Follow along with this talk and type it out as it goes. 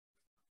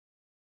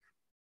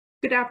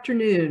Good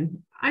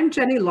afternoon. I'm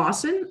Jenny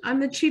Lawson. I'm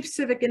the Chief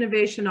Civic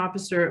Innovation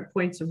Officer at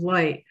Points of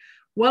Light.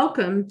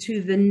 Welcome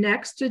to the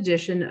next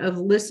edition of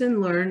Listen,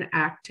 Learn,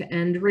 Act to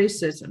End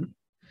Racism.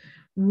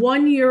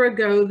 1 year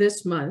ago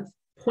this month,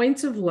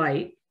 Points of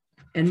Light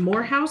and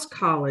Morehouse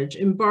College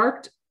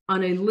embarked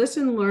on a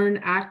Listen, Learn,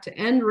 Act to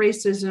End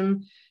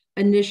Racism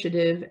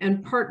initiative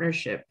and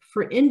partnership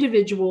for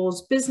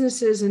individuals,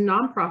 businesses, and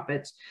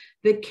nonprofits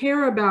that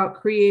care about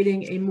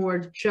creating a more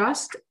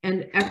just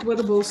and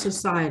equitable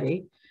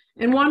society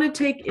and want to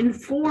take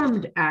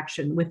informed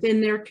action within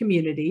their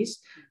communities,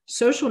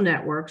 social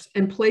networks,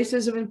 and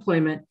places of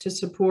employment to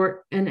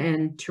support an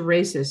end to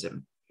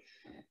racism.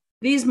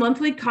 These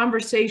monthly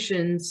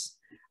conversations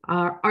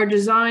are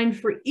designed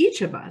for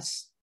each of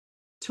us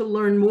to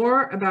learn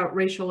more about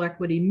racial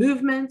equity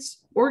movements,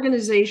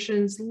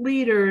 organizations,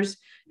 leaders,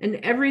 and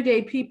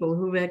everyday people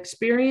who have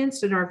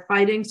experienced and are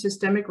fighting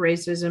systemic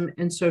racism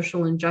and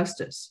social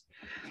injustice.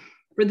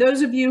 For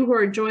those of you who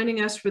are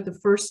joining us for the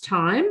first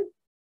time,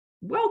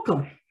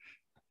 welcome.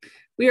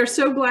 We are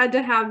so glad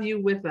to have you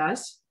with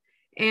us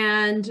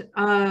and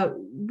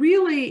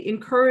really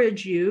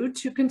encourage you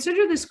to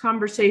consider this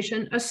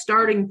conversation a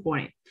starting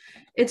point.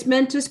 It's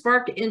meant to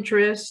spark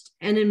interest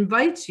and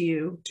invites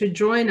you to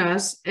join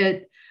us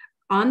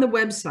on the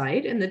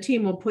website, and the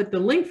team will put the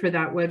link for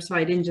that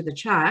website into the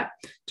chat,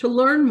 to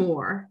learn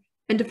more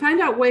and to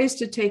find out ways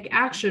to take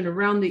action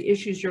around the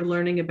issues you're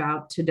learning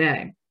about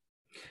today.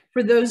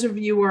 For those of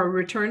you who are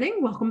returning,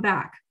 welcome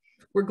back.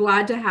 We're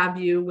glad to have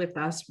you with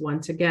us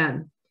once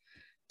again.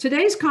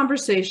 Today's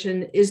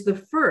conversation is the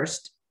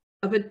first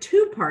of a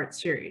two-part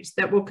series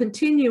that will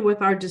continue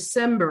with our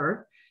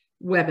December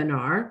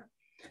webinar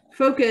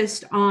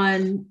focused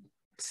on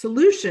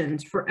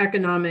solutions for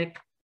economic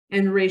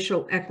and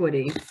racial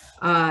equity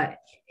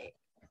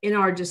in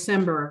our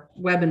December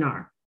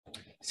webinar.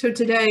 So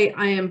today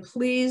I am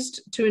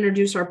pleased to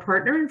introduce our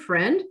partner and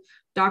friend,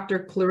 Dr.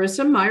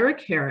 Clarissa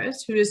Myrick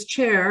Harris, who is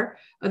chair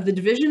of the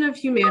Division of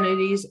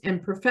Humanities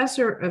and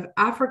professor of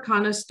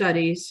Africana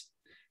Studies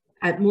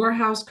at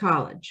Morehouse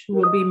College, who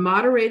will be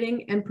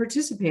moderating and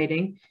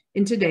participating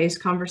in today's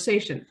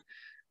conversation.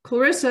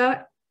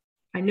 Clarissa,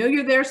 I know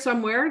you're there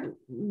somewhere.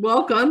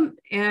 Welcome,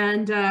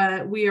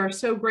 and we are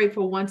so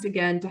grateful once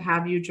again to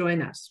have you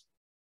join us.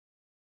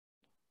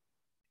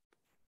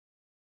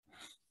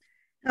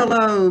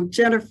 Hello,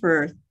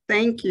 Jennifer.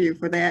 Thank you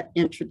for that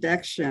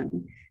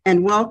introduction.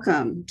 And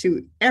welcome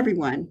to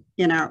everyone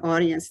in our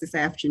audience this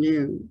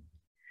afternoon.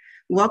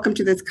 Welcome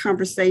to this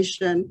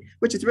conversation,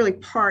 which is really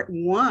part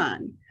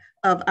one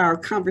of our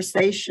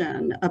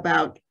conversation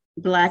about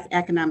Black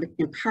economic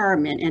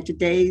empowerment, and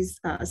today's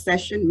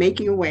session,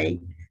 Making a Way,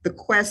 the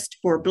quest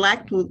for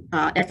Black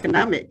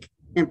economic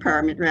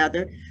empowerment,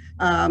 rather.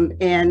 And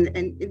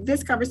in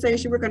this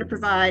conversation, we're going to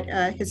provide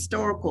a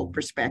historical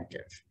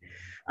perspective.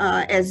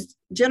 As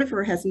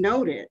Jennifer has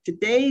noted,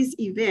 today's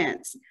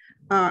events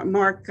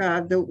mark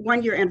the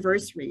one-year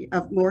anniversary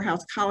of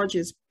Morehouse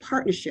College's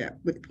partnership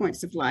with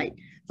Points of Light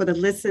for the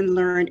Listen,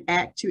 Learn,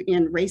 Act to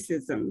End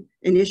Racism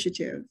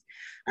initiative.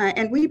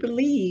 And we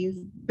believe,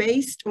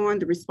 based on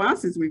the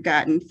responses we've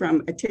gotten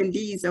from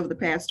attendees over the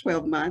past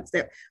 12 months,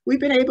 that we've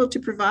been able to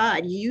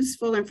provide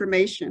useful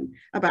information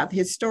about the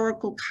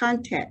historical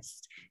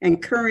context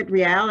and current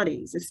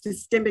realities of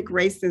systemic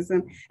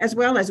racism, as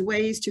well as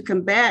ways to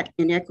combat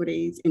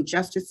inequities,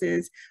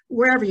 injustices,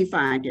 wherever you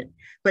find it,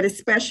 but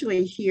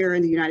especially here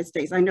in the United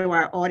States. I know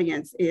our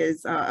audience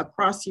is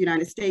across the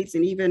United States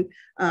and even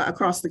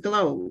across the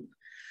globe.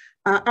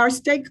 Our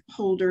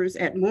stakeholders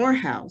at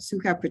Morehouse, who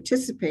have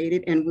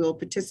participated and will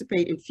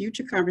participate in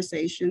future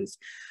conversations,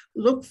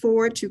 look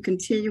forward to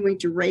continuing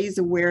to raise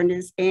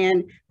awareness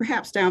and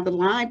perhaps down the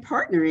line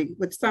partnering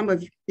with some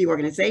of the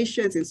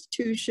organizations,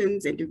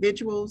 institutions,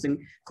 individuals, and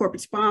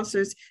corporate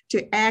sponsors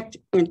to act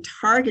in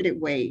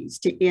targeted ways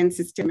to end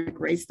systemic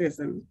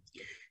racism.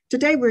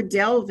 Today, we're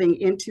delving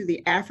into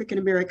the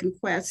African-American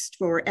quest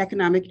for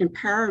economic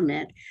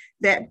empowerment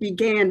that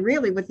began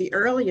really with the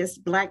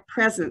earliest Black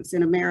presence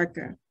in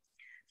America.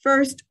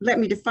 First, let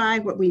me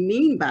define what we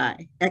mean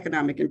by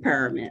economic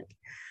empowerment.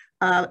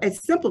 A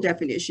simple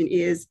definition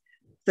is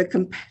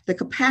the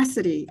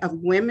capacity of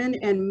women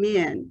and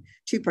men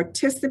to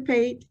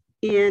participate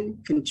in,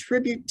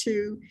 contribute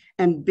to,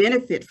 and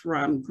benefit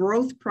from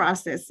growth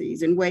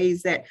processes in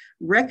ways that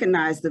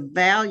recognize the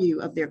value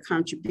of their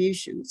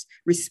contributions,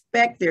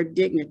 respect their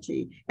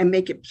dignity, and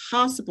make it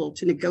possible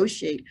to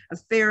negotiate a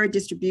fairer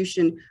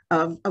distribution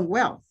of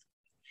wealth.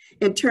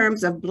 In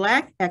terms of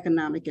Black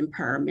economic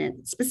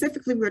empowerment,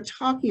 specifically, we're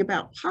talking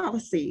about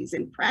policies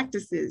and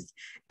practices,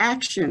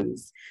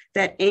 actions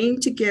that aim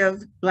to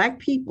give Black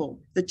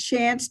people the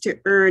chance to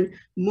earn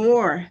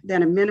more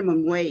than a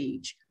minimum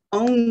wage,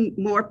 own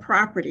more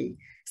property,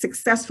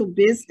 successful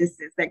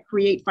businesses that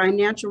create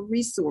financial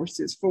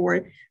resources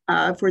for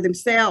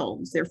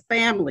themselves, their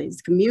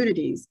families,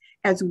 communities,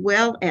 as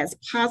well as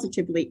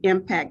positively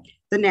impact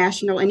the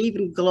national and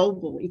even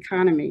global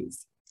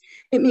economies.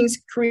 It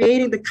means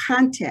creating the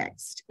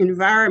context,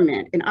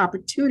 environment, and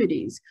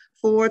opportunities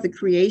for the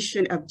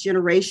creation of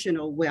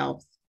generational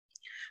wealth.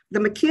 The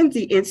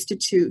McKinsey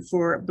Institute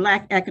for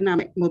Black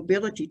Economic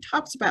Mobility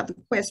talks about the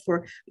quest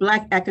for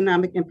Black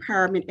economic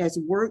empowerment as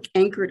work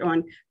anchored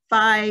on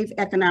 5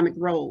 economic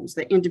roles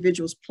that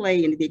individuals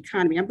play in the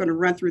economy. I'm going to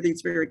run through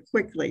these very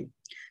quickly.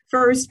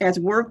 First, as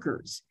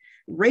workers,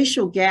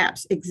 racial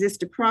gaps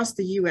exist across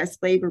the US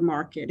labor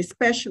market,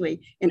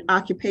 especially in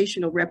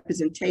occupational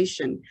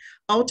representation,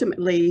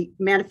 ultimately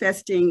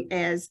manifesting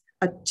as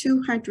a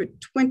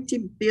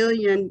 $220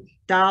 billion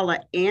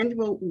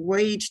annual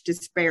wage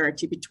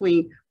disparity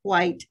between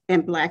white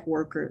and Black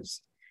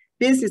workers.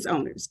 Business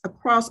owners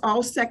across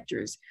all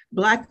sectors,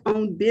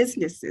 Black-owned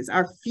businesses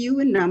are few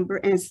in number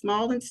and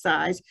small in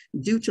size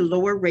due to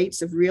lower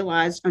rates of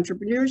realized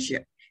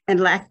entrepreneurship and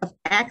lack of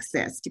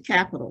access to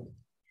capital.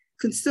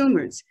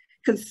 Consumers,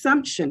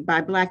 consumption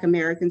by Black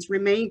Americans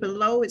remain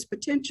below its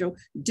potential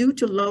due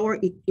to lower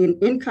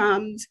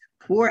incomes,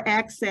 poor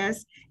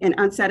access, and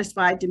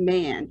unsatisfied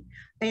demand.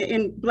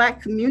 In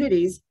Black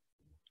communities,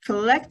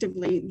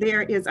 collectively,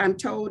 there is, I'm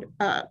told,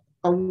 a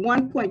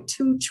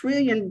 $1.2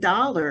 trillion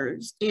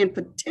in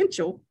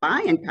potential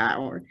buying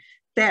power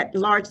that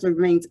largely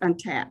remains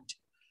untapped.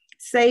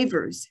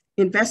 Savers,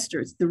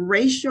 investors, the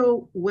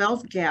racial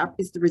wealth gap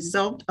is the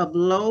result of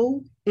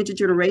low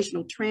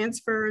intergenerational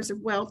transfers of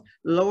wealth,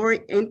 lower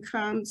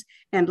incomes,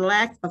 and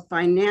lack of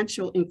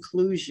financial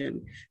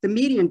inclusion. The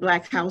median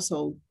Black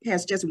household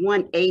has just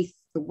 1/8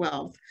 the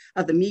wealth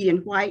of the median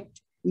white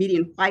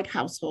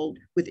household,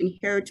 with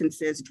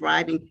inheritances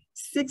driving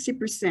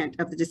 60%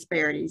 of the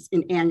disparities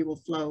in annual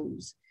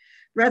flows.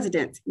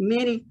 Residents,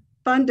 many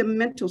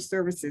fundamental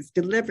services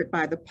delivered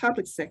by the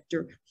public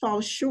sector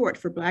fall short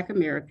for Black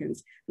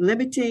Americans,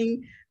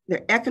 limiting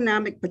their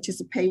economic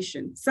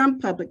participation. Some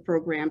public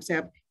programs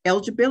have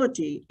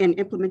eligibility and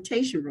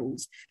implementation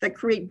rules that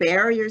create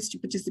barriers to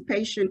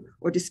participation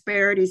or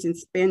disparities in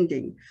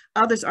spending.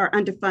 Others are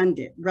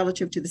underfunded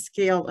relative to the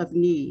scale of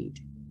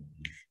need.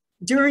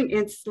 During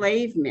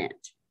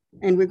enslavement,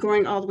 and we're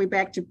going all the way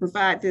back to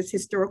provide this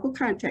historical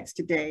context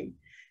today,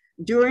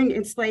 during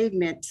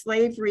enslavement,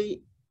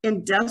 slavery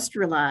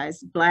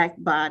industrialized Black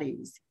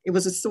bodies. It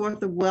was a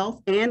source of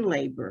wealth and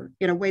labor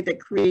in a way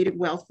that created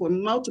wealth for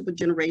multiple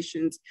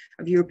generations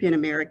of European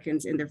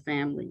Americans and their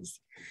families.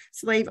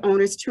 Slave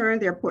owners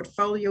turned their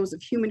portfolios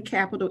of human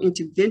capital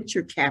into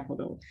venture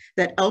capital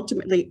that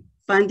ultimately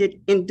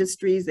funded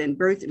industries and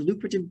birthed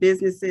lucrative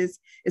businesses,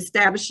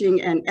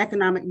 establishing an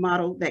economic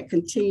model that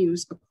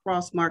continues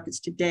across markets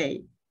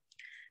today.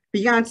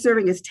 Beyond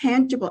serving as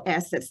tangible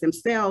assets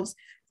themselves,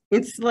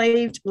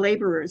 enslaved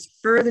laborers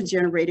further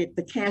generated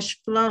the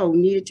cash flow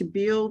needed to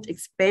build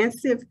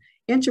expansive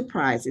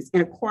enterprises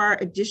and acquire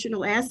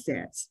additional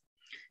assets.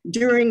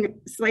 During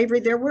slavery,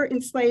 there were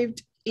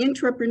enslaved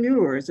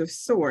entrepreneurs of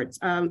sorts.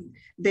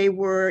 They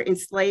were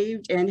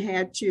enslaved and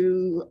had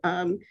to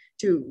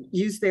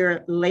use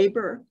their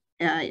labor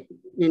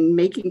in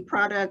making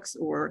products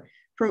or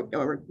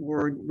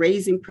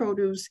raising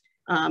produce.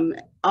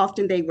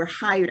 Often they were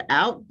hired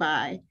out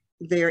by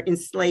their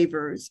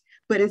enslavers,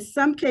 but in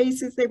some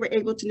cases they were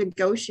able to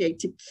negotiate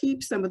to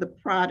keep some of the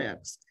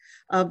products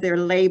of their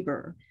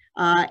labor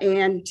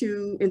and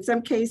to, in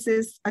some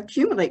cases,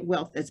 accumulate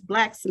wealth as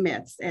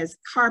blacksmiths, as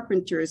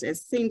carpenters,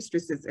 as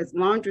seamstresses, as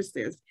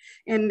laundresses.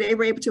 And they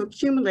were able to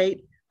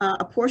accumulate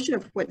a portion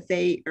of what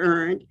they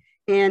earned,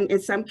 and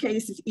in some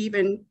cases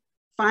even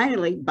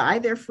finally buy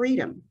their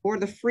freedom or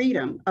the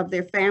freedom of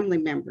their family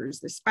members,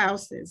 their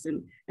spouses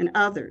and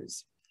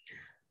others.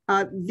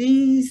 There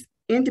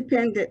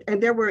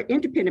were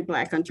independent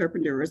Black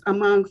entrepreneurs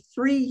among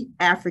free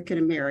African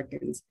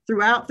Americans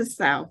throughout the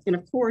South and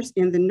of course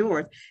in the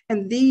North.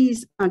 And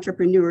these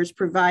entrepreneurs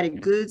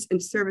provided goods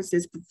and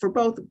services for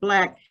both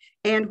Black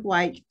and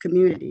white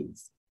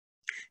communities.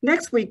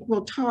 Next week,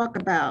 we'll talk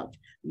about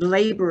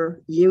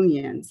labor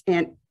unions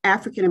and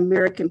African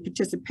American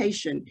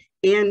participation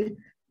in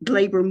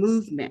labor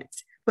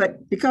movements.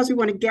 But because we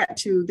want to get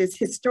to this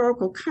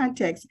historical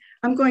context,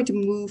 I'm going to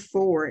move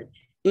forward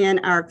in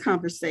our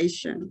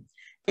conversation.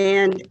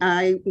 And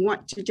I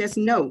want to just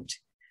note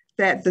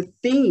that the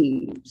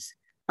themes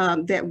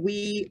that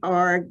we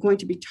are going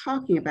to be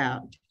talking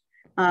about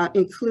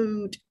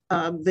include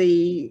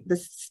the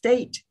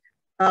state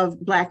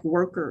of Black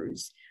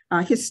workers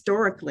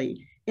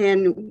historically.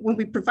 And when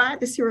we provide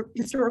this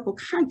historical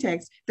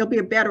context, there'll be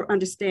a better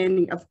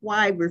understanding of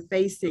why we're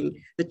facing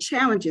the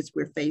challenges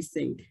we're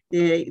facing,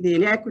 the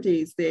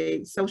inequities,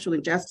 the social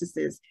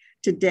injustices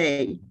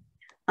today.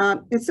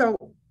 And so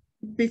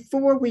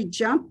before we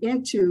jump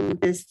into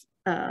this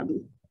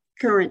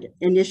current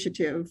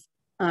initiative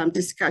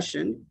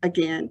discussion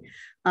again,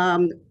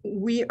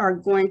 we are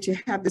going to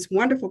have this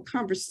wonderful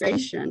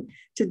conversation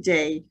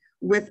today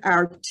with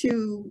our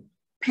two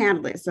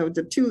panelists, so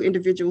the two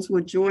individuals who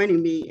are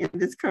joining me in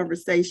this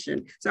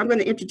conversation. So I'm going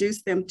to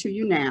introduce them to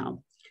you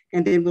now,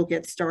 and then we'll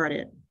get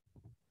started.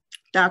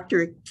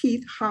 Dr.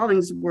 Keith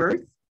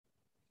Hollingsworth.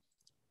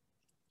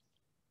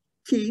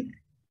 Keith,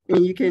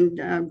 and you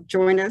can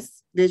join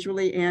us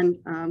visually and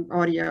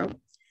audio.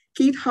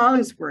 Keith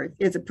Hollingsworth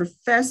is a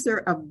professor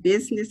of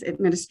business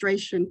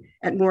administration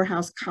at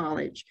Morehouse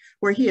College,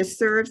 where he has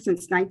served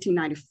since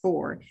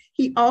 1994.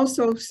 He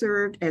also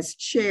served as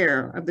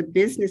chair of the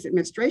business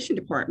administration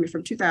department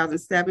from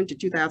 2007 to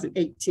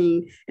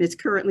 2018, and is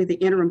currently the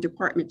interim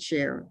department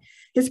chair.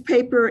 His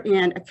paper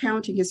in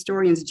Accounting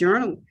Historian's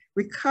Journal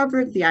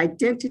recovered the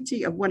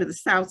identity of one of the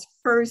South's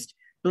first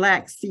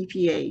Black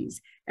CPAs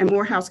and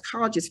Morehouse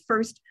College's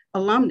first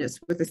alumnus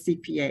with a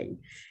CPA.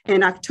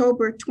 In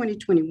October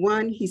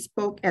 2021, he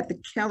spoke at the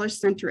Keller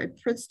Center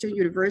at Princeton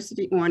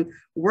University on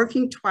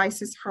working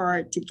twice as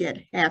hard to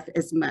get half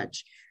as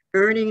much,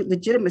 earning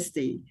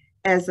legitimacy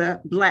as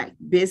a Black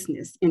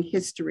business in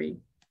history.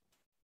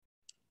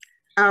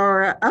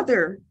 Our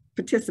other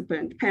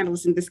participant,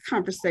 panelist in this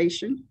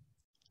conversation,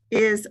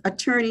 is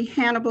attorney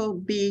Hannibal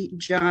B.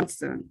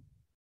 Johnson.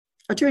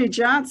 Attorney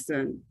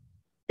Johnson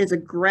is a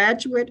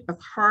graduate of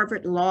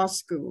Harvard Law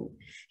School.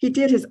 He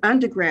did his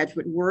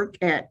undergraduate work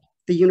at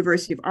the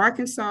University of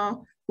Arkansas,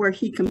 where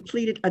he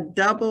completed a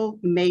double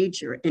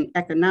major in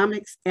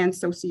economics and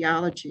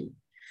sociology.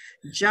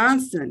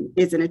 Johnson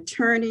is an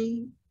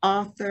attorney,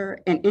 author,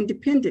 and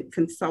independent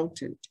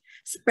consultant,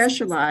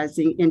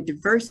 specializing in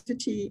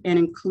diversity and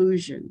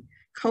inclusion,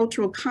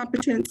 cultural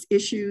competence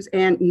issues,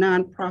 and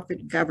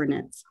nonprofit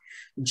governance.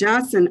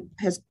 Johnson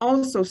has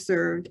also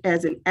served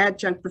as an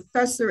adjunct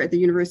professor at the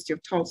University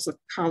of Tulsa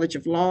College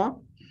of Law,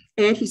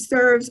 and he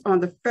serves on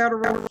the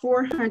federal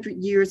 400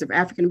 Years of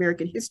African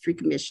American History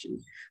Commission,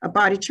 a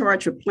body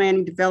charged with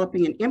planning,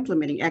 developing, and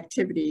implementing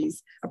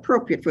activities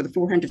appropriate for the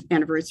 400th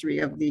anniversary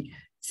of the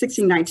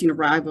 1619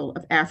 arrival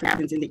of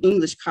Africans in the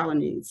English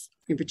colonies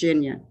in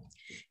Virginia.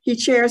 He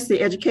chairs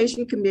the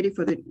Education Committee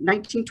for the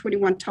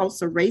 1921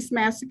 Tulsa Race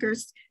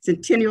Massacres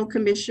Centennial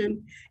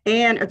Commission,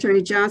 and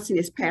Attorney Johnson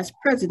is past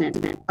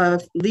president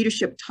of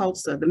Leadership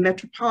Tulsa, the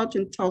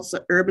Metropolitan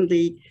Tulsa Urban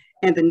League,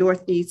 and the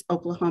Northeast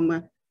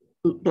Oklahoma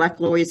Black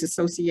Lawyers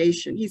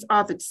Association. He's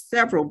authored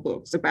several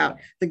books about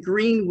the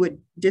Greenwood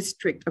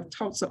district of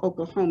Tulsa,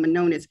 Oklahoma,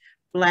 known as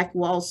Black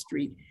Wall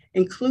Street,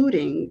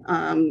 including,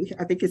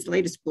 I think his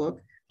latest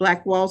book,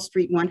 Black Wall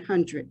Street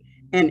 100,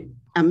 and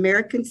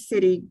American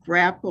City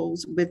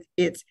grapples with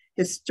its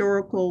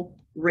historical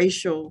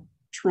racial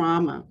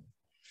trauma.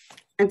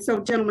 And so,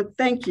 gentlemen,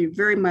 thank you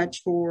very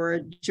much for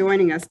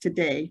joining us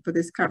today for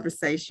this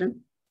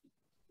conversation.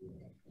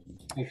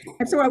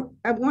 And so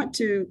I want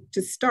to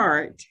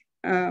start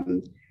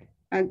to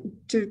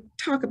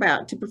talk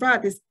about, to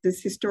provide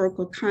this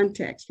historical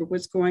context for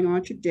what's going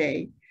on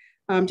today,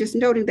 just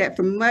noting that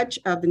for much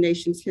of the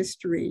nation's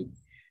history,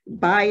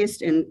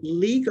 biased and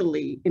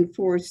legally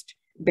enforced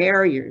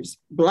barriers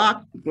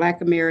block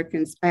Black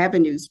Americans'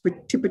 avenues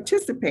to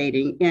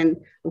participating in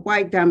the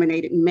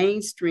white-dominated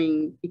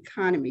mainstream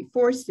economy,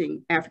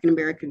 forcing African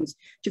Americans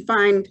to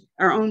find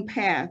our own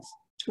paths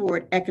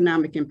toward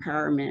economic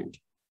empowerment.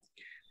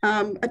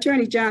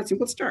 Attorney Johnson,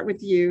 we'll start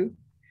with you.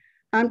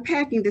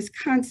 Unpacking this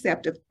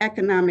concept of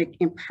economic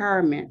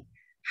empowerment,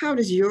 how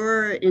does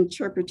your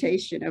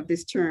interpretation of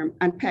this term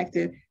unpack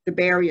the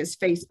barriers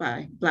faced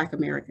by Black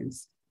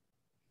Americans?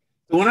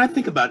 When I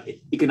think about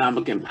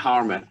economic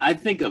empowerment, I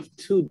think of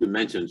two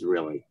dimensions,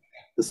 really,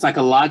 the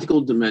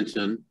psychological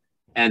dimension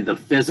and the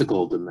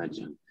physical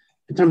dimension.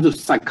 In terms of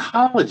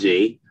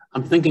psychology,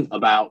 I'm thinking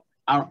about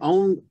our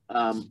own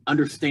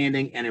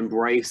understanding and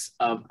embrace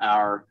of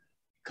our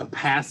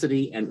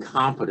capacity and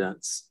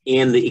competence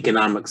in the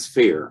economic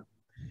sphere.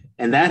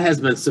 And that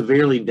has been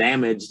severely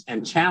damaged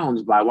and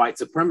challenged by white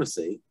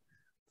supremacy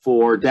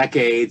for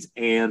decades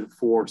and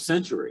for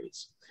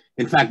centuries.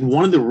 In fact,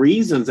 one of the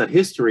reasons that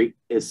history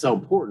is so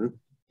important,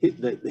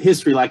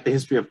 history like the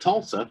history of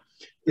Tulsa,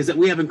 is that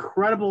we have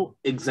incredible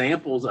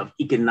examples of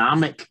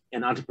economic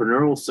and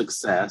entrepreneurial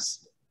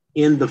success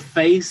in the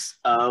face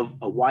of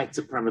a white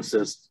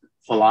supremacist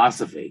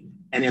philosophy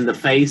and in the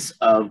face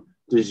of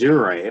de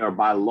jure, or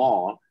by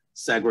law,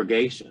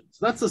 segregation.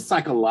 So that's a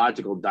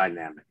psychological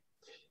dynamic.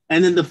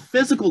 And then the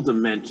physical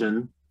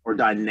dimension or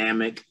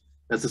dynamic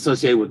that's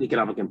associated with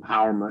economic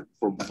empowerment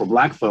for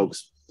Black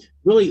folks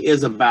really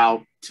is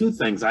about two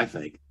things, I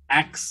think: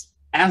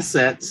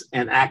 assets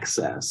and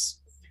access.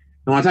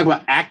 And when I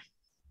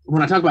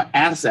talk about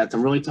assets,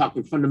 I'm really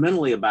talking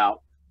fundamentally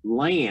about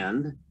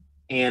land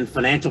and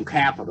financial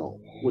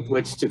capital with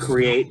which to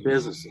create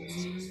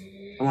businesses.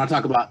 And when I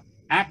talk about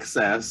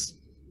access,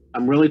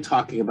 I'm really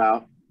talking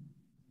about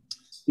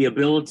the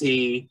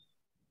ability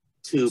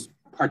to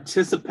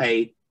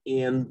participate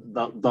in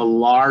the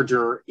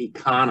larger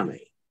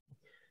economy.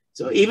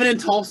 So even in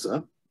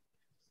Tulsa,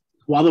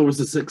 while there was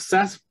a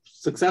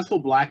successful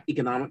Black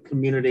economic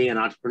community and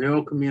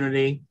entrepreneurial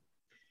community,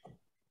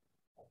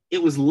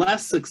 it was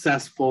less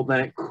successful than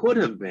it could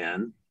have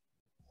been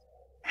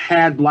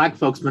had Black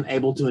folks been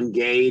able to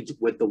engage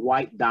with the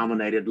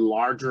white-dominated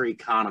larger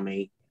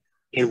economy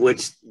in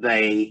which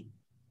they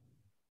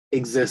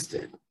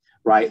existed,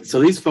 right?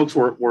 So these folks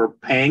were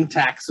paying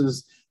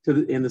taxes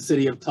in the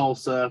city of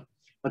Tulsa,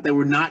 but they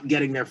were not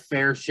getting their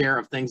fair share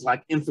of things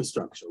like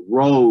infrastructure,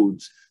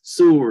 roads,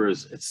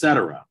 sewers, et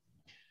cetera.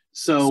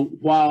 So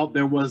while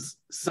there was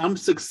some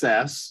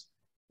success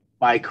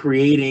by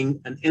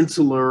creating an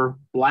insular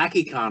Black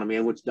economy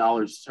in which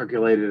dollars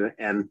circulated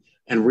and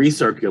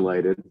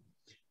recirculated,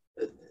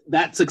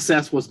 that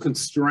success was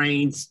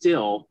constrained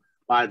still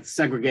by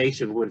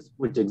segregation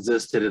which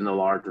existed in the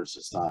larger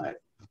society.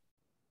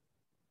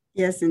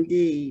 Yes,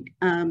 indeed.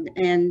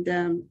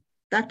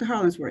 Dr.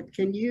 Hollingsworth,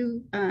 can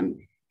you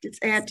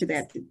just add to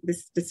that,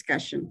 this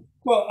discussion?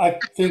 Well, I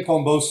think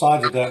on both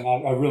sides of that,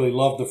 and I really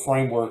love the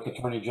framework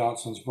Attorney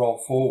Johnson's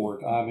brought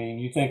forward. I mean,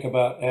 you think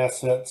about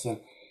assets and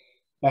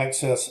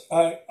access.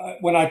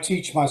 When I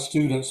teach my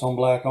students on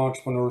Black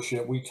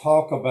entrepreneurship, we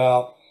talk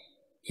about,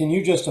 can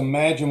you just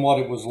imagine what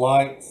it was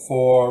like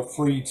for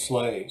freed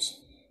slaves?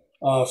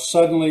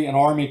 Suddenly an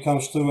army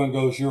comes through and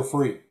goes, you're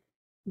free.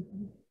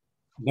 Mm-hmm.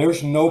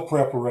 There's no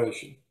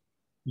preparation.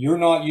 You're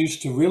not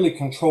used to really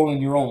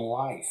controlling your own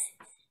life.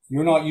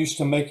 You're not used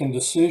to making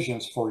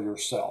decisions for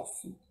yourself.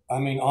 I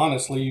mean,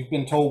 honestly, you've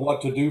been told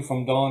what to do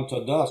from dawn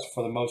to dusk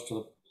for the most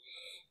of the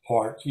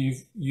part.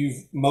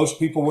 Most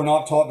people were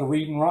not taught to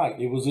read and write.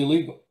 It was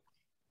illegal.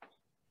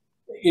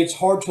 It's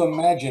hard to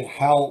imagine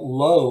how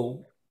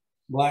low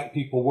Black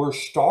people were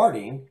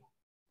starting,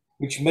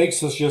 which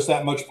makes us just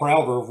that much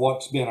prouder of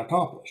what's been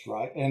accomplished,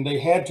 right? And they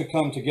had to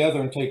come together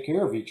and take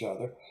care of each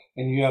other.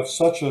 And you have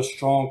such a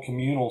strong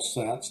communal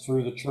sense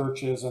through the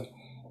churches and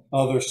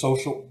other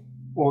social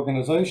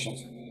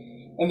organizations.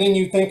 And then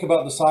you think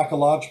about the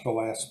psychological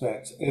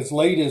aspects. As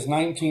late as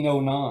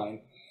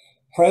 1909,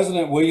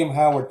 President William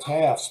Howard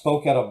Taft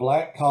spoke at a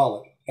Black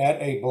college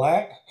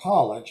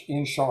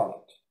in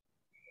Charlotte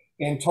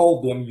and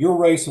told them, your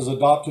race is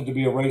adopted to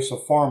be a race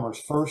of farmers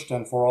first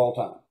and for all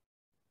time.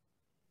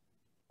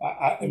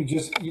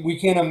 We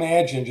can't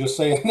imagine just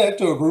saying that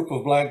to a group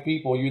of Black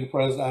people, you're the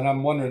president, and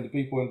I'm wondering the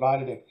people who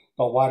invited him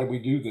thought, why did we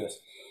do this?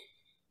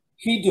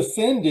 He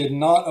defended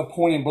not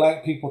appointing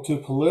Black people to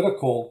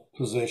political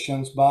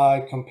positions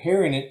by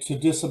comparing it to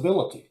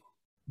disability,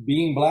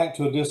 being Black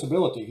to a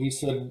disability. He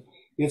said,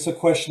 it's a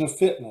question of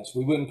fitness.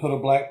 We wouldn't put a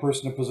Black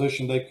person in a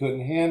position they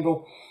couldn't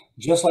handle,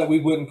 just like we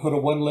wouldn't put a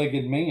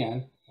one-legged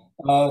man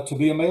to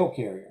be a mail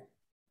carrier.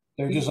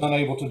 They're just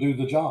unable to do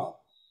the job.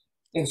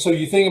 And so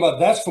you think about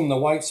that's from the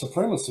white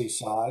supremacy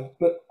side,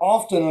 but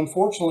often,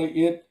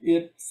 unfortunately,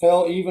 it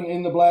fell even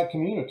in the Black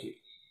community.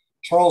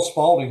 Charles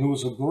Spalding, who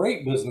was a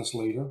great business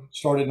leader,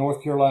 started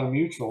North Carolina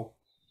Mutual,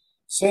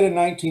 said in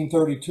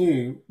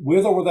 1932,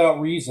 with or without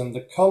reason,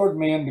 the colored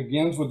man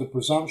begins with the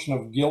presumption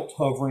of guilt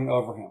hovering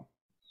over him.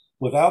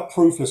 Without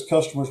proof, his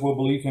customers will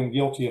believe him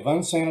guilty of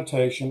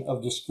unsanitation,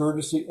 of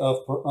discourtesy,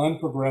 of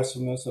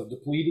unprogressiveness, of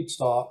depleted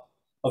stock,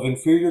 of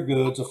inferior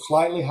goods, of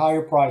slightly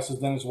higher prices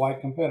than his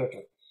white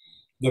competitor.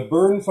 The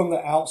burden from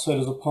the outset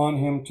is upon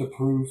him to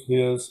prove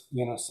his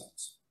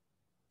innocence.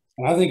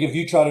 And I think if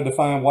you try to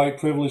define white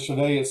privilege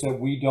today, it's that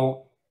we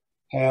don't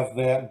have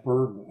that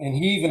burden. And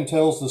he even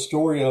tells the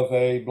story of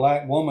a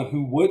Black woman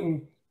who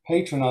wouldn't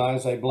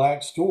patronize a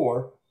Black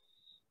store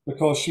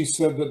because she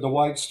said that the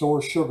white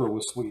store sugar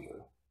was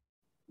sweeter.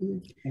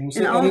 And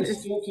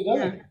it's still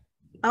today.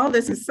 All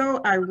this is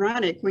so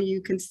ironic when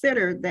you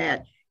consider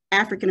that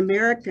African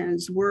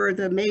Americans were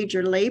the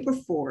major labor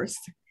force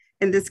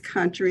in this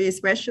country,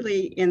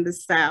 especially in the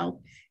South.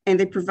 And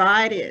they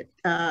provided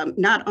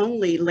not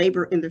only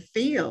labor in the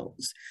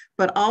fields,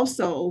 but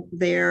also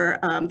they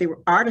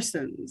were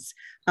artisans.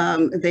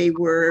 They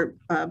were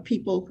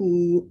people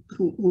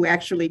who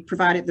actually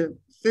provided the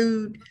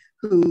food,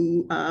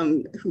 who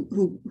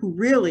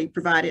really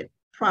provided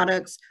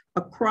products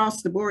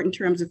across the board in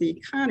terms of the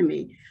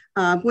economy.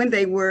 When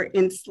they were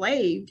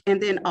enslaved,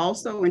 and then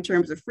also in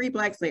terms of free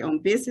Blacks, they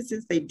owned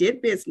businesses, they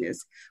did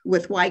business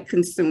with white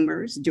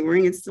consumers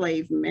during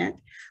enslavement.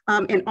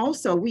 And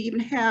also we even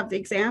have the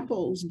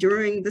examples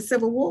during the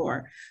Civil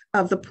War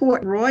of the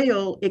Port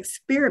Royal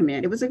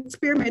experiment. It was an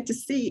experiment to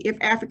see if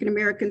African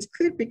Americans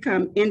could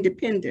become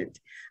independent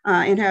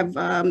and have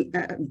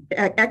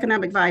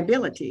economic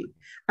viability.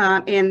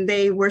 And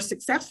they were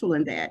successful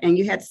in that. And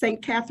you had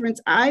St.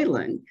 Catherine's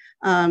Island.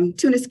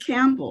 Tunis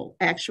Campbell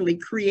actually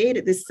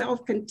created this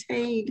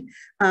self-contained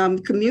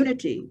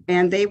community,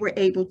 and they were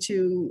able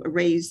to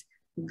raise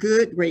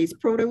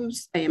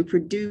produce and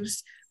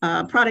produce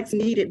products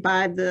needed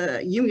by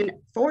the Union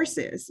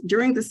forces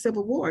during the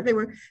Civil War. They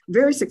were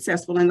very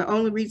successful. And the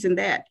only reason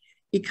that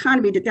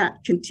economy did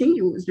not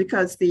continue was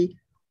because the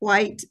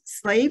white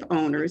slave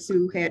owners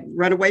who had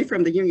run away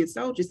from the Union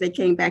soldiers, they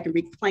came back and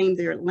reclaimed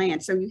their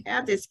land. So you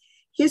have this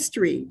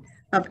history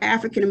of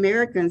African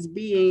Americans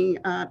being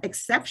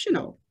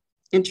exceptional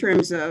in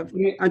terms of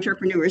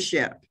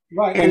entrepreneurship.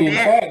 Right, and in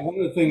fact, one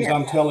of the things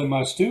I'm telling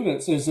my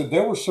students is that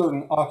there were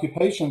certain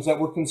occupations that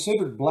were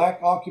considered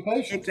Black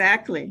occupations.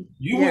 Exactly.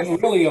 You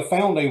wouldn't really have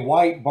found a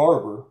white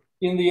barber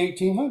in the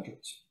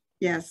 1800s.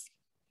 Yes.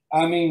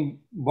 I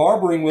mean,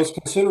 barbering was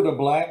considered a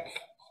Black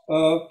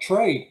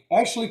trade.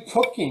 Actually,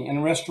 cooking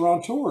and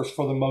restaurateurs,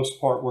 for the most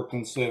part, were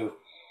considered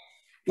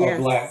a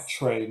Black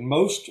trade.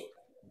 Most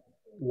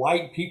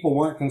white people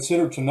weren't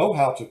considered to know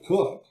how to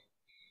cook.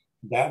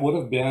 that would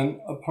have been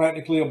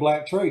practically a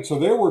black trade. So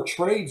there were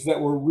trades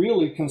that were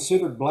really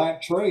considered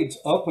black trades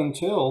up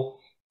until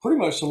pretty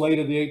much the late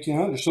of the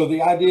 1800s. So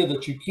the idea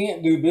that you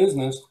can't do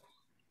business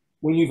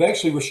when you've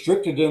actually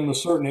restricted them to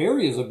certain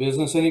areas of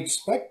business and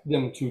expect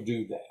them to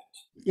do that.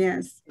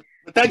 Yes.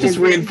 But that just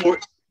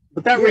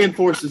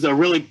reinforces a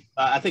really,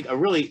 I think, a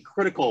really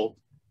critical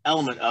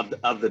element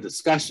of the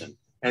discussion.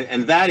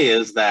 And that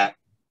is that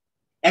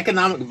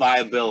economic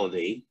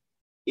viability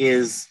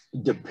is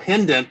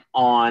dependent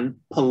on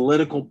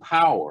political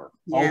power,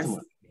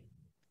 ultimately.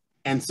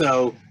 And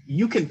so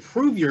you can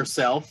prove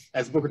yourself,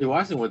 as Booker T.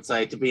 Washington would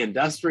say, to be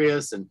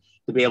industrious and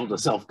to be able to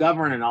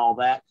self-govern and all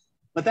that.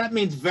 But that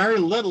means very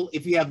little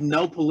if you have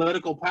no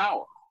political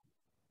power.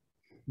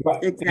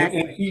 Right. Exactly.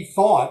 And he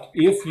thought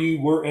if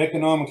you were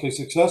economically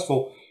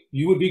successful,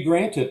 you would be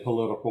granted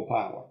political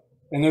power.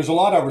 And there's a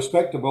lot I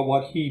respect about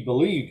what he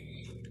believed,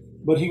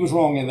 but he was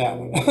wrong in that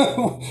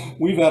one.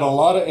 We've had a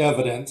lot of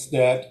evidence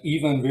that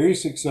even very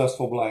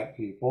successful black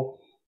people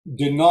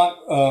did not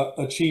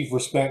achieve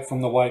respect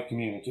from the white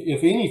community.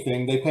 If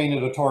anything, they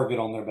painted a target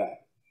on their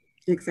back.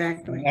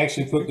 Exactly. And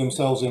actually put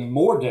themselves in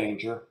more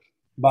danger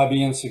by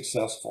being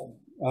successful.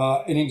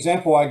 An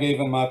example I gave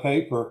in my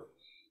paper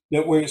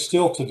that where it's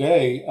still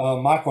today,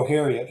 Michael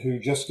Harriot, who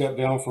just stepped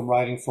down from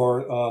writing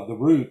for The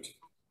Root,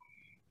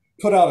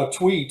 put out a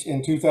tweet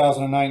in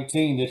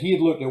 2019 that he had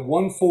looked at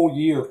one full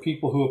year of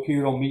people who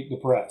appeared on Meet the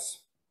Press.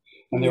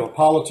 And they were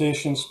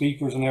politicians,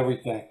 speakers, and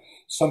everything.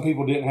 Some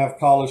people didn't have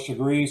college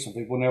degrees. Some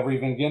people never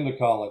even get into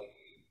college.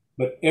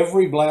 But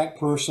every black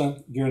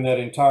person during that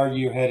entire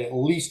year had at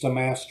least a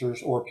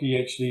master's or a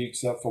PhD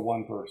except for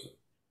one person.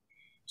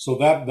 So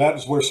that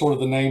is where sort of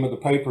the name of the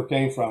paper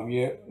came from,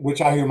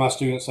 which I hear my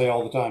students say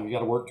all the time. You got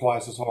to work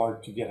twice as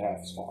hard to get half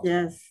as far.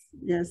 Yes,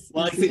 yes.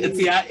 Well,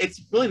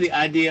 it's really the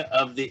idea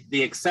of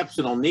the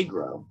exceptional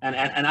Negro,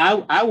 and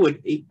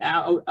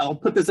I'll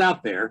put this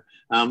out there.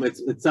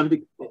 It's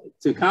subject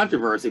to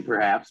controversy,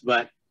 perhaps,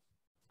 but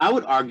I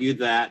would argue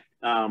that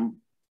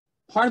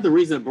part of the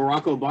reason that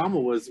Barack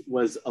Obama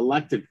was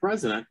elected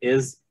president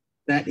is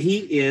that he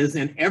is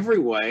in every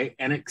way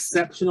an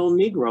exceptional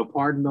Negro,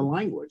 pardon the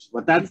language,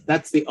 but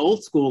that's the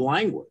old school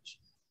language.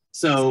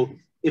 So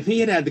if he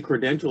had had the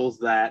credentials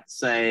that,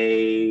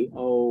 say,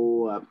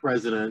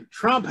 President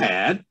Trump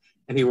had,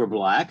 and he were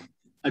black,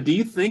 do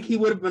you think he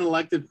would have been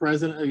elected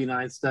president of the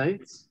United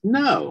States?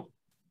 No.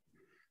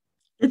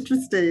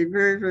 Interesting,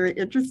 very, very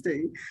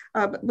interesting.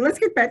 But let's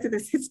get back to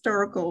this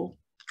historical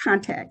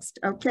context.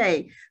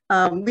 Okay,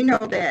 we know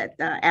that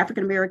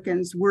African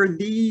Americans were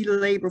the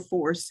labor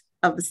force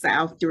of the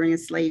South during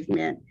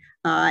enslavement,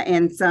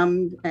 and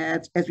some,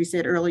 as we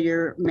said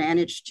earlier,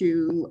 managed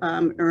to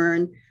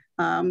earn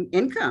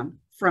income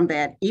from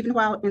that, even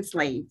while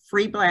enslaved.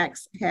 Free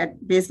blacks had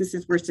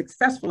businesses, were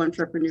successful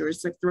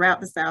entrepreneurs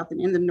throughout the South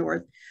and in the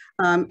North,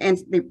 and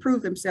they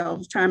proved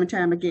themselves time and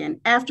time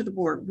again. After the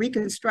war,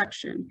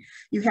 Reconstruction,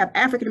 you have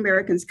African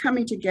Americans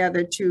coming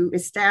together to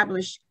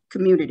establish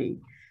community.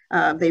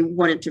 They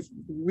wanted to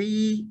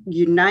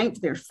reunite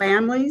their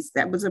families.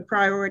 That was a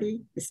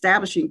priority.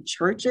 Establishing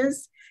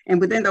churches. And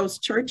within those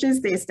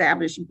churches, they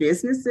established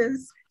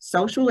businesses,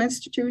 social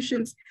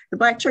institutions. The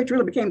Black church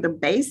really became the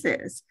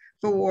basis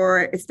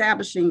for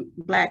establishing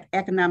Black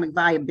economic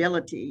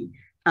viability,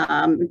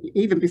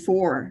 even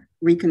before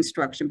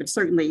Reconstruction, but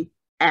certainly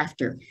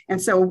after.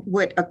 And so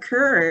what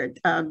occurred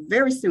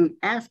very soon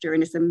after,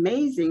 and it's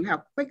amazing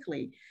how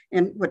quickly,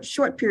 in what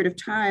short period of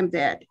time,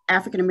 that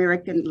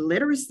African-American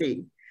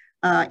literacy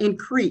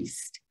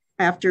increased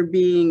after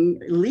being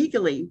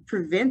legally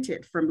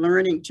prevented from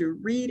learning to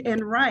read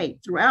and write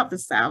throughout the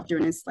South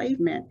during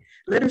enslavement.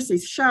 Literacy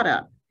shot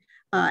up.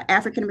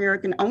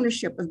 African-American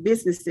ownership of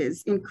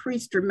businesses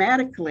increased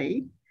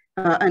dramatically.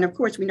 And of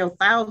course, we know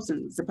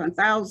thousands upon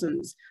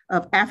thousands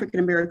of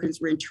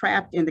African-Americans were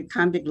entrapped in the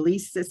convict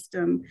lease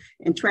system,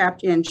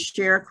 entrapped in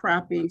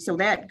sharecropping. So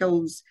that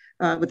goes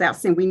without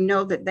saying. We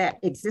know that that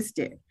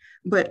existed.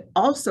 But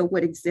also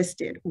what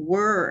existed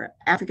were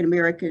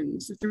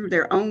African-Americans through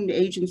their own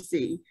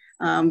agency,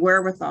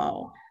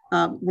 wherewithal,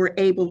 were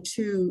able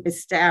to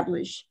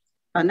establish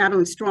not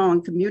only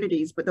strong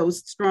communities, but those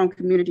strong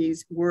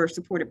communities were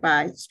supported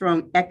by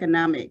strong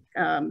economic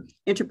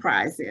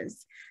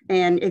enterprises.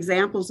 And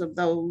examples of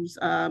those,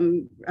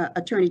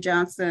 Attorney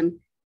Johnson,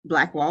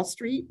 Black Wall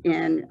Street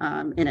in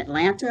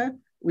Atlanta.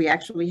 We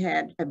actually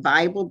had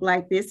viable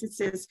Black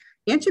businesses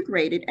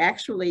integrated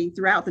actually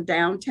throughout the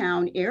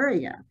downtown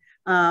area.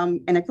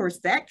 And of course,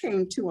 that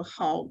came to a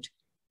halt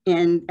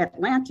in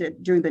Atlanta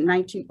during the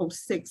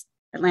 1906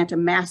 Atlanta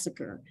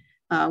massacre,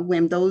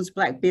 when those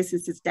Black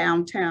businesses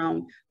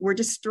downtown were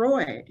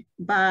destroyed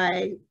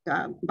by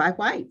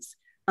whites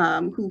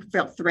who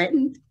felt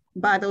threatened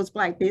by those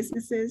Black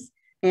businesses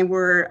and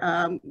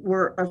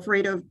were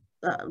afraid of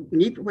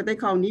what they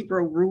call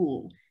Negro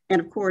rule.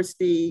 And of course,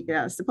 the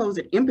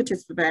supposed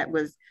impetus for that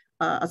was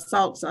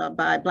assaults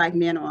by Black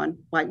men on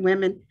white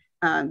women.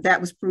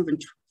 That was proven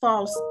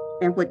false.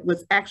 And what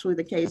was actually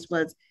the case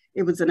was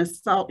it was an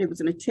assault, it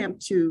was an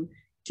attempt to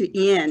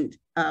end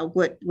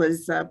what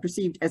was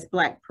perceived as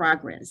Black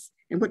progress.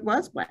 And what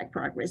was Black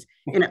progress?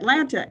 In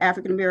Atlanta,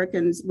 African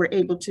Americans were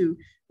able to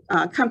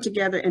come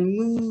together and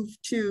move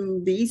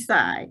to the East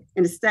Side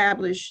and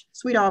establish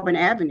Sweet Auburn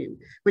Avenue,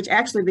 which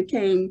actually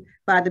became,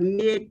 by the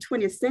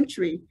mid-20th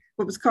century,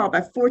 what was called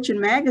by Fortune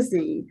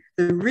magazine,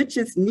 the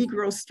richest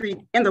Negro street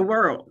in the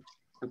world,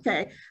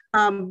 okay?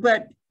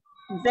 But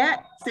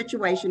that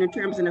situation, in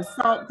terms of an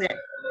assault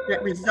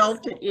that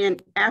resulted in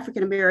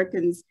African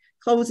Americans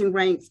closing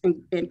ranks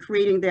and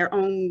creating their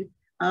own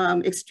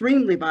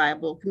extremely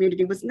viable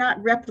community, was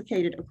not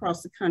replicated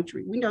across the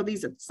country. We know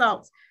these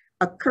assaults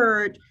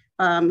occurred,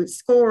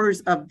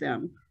 scores of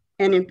them.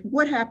 And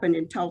what happened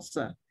in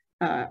Tulsa,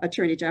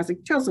 Attorney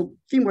Johnson? Tell us a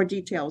few more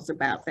details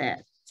about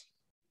that.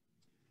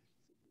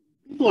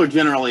 People are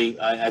generally,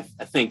 I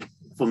think,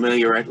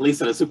 familiar, at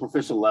least at a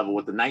superficial level,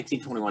 with the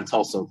 1921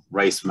 Tulsa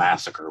Race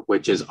Massacre,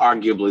 which is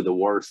arguably the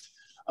worst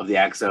of the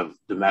acts of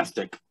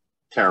domestic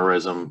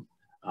terrorism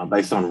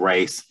based on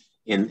race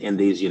in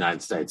these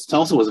United States.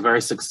 Tulsa was a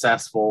very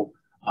successful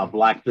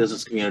Black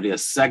business community, a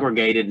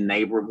segregated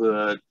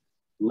neighborhood,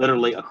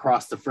 literally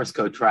across the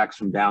Frisco tracks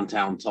from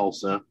downtown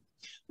Tulsa.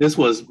 This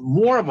was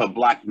more of a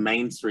Black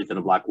Main Street than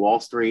a Black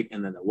Wall Street,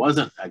 and then it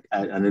wasn't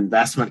an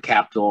investment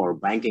capital or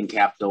banking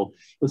capital.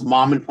 It was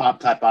mom and pop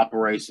type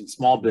operations,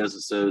 small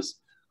businesses,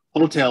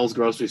 hotels,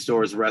 grocery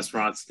stores,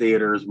 restaurants,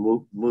 theaters,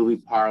 movie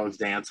parlors,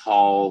 dance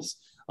halls,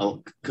 a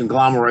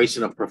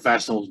conglomeration of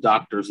professionals,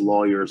 doctors,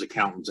 lawyers,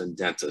 accountants, and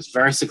dentists.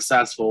 Very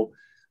successful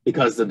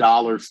because the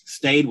dollars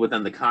stayed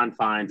within the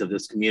confines of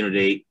this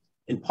community,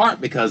 in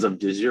part because of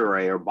de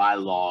jure or by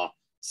law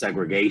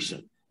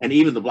segregation. And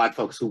even the Black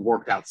folks who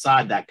worked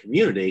outside that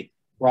community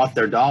brought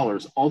their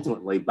dollars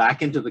ultimately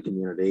back into the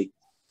community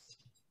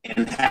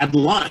and had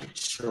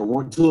lunch or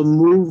went to a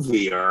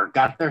movie or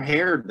got their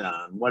hair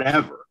done,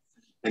 whatever.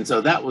 And so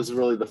that was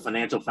really the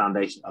financial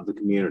foundation of the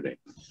community.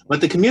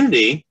 But the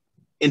community,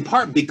 in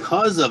part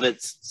because of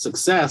its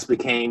success,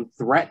 became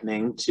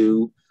threatening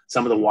to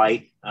some of the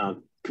white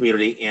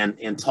community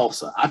in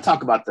Tulsa. I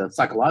talk about the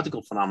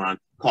psychological phenomenon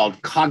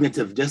called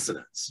cognitive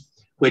dissonance,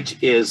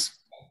 which is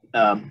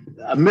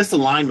a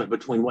misalignment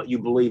between what you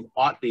believe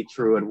ought to be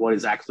true and what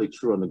is actually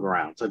true on the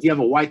ground. So if you have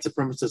a white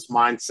supremacist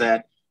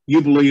mindset,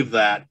 you believe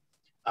that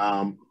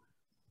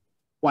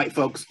white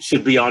folks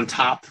should be on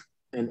top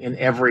in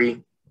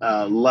every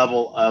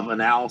level of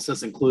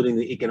analysis, including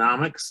the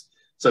economics.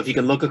 So if you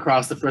can look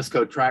across the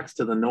Frisco tracks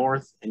to the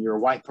north and you're a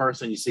white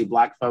person, you see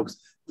Black folks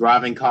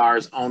driving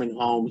cars, owning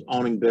homes,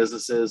 owning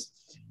businesses,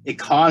 it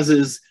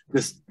causes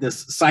this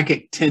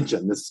psychic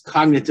tension, this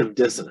cognitive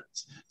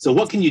dissonance. So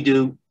what can you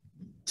do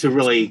to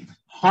really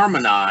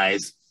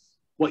harmonize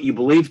what you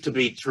believe to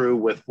be true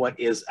with what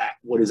is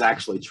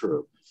actually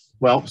true?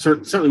 Well,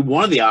 certainly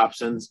one of the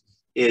options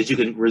is you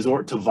can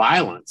resort to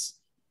violence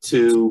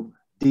to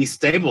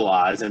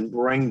destabilize and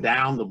bring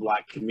down the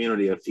Black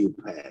community a few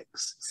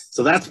pegs.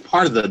 So that's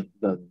part of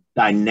the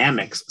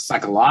dynamics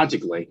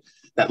psychologically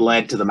that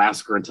led to the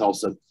massacre in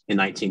Tulsa in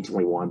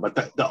 1921.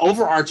 But the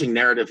overarching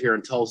narrative here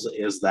in Tulsa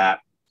is that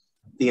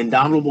the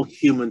indomitable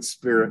human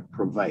spirit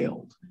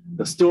prevailed.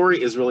 The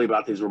story is really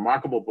about these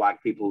remarkable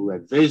Black people who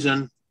had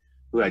vision,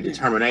 who had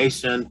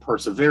determination,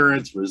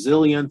 perseverance,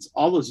 resilience,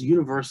 all those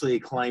universally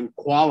acclaimed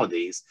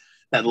qualities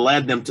that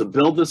led them to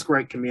build this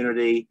great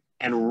community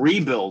and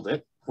rebuild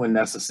it when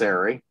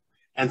necessary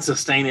and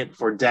sustain it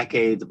for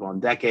decades upon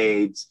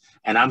decades.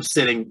 And I'm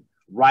sitting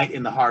right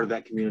in the heart of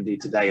that community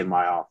today in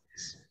my office.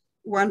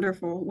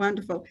 Wonderful,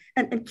 wonderful.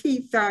 And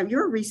Keith,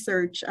 your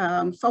research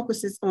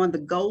focuses on the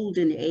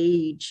golden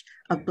age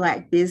of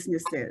Black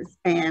businesses,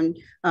 and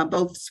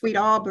both Sweet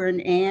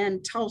Auburn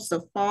and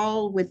Tulsa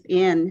fall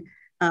within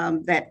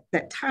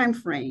that time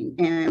frame.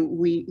 And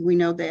we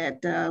know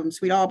that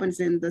Sweet Auburn's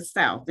in the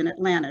South, in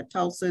Atlanta,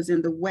 Tulsa's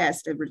in the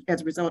West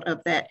as a result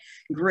of that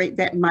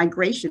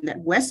migration, that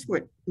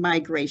westward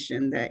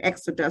migration, the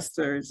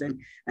exodusters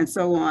and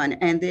so on.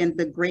 And then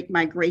the great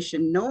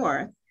migration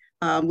north,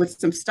 with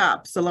some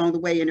stops along the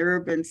way in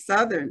urban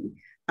southern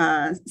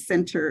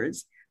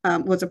centers,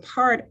 was a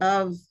part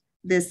of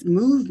this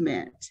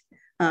movement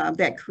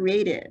that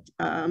created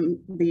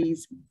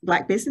these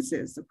Black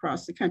businesses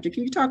across the country.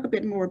 Can you talk a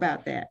bit more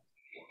about that?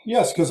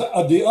 Yes, because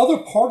the other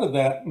part of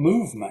that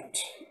movement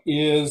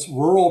is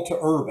rural to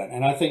urban.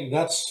 And I think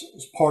that's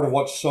part of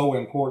what's so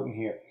important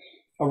here.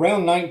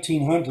 Around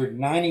 1900,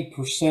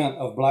 90%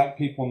 of Black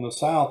people in the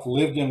South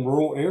lived in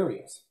rural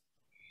areas.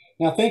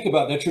 Now think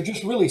about that. You're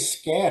just really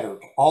scattered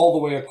all the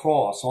way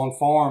across on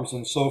farms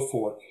and so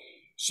forth.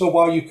 So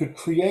while you could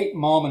create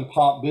mom and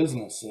pop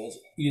businesses,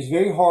 it's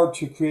very hard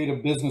to create a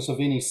business of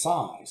any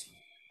size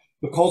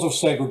because of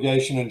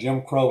segregation and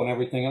Jim Crow and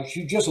everything else.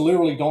 You just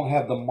literally don't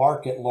have the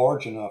market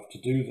large enough to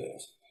do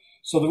this.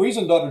 So the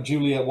reason Dr.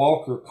 Juliet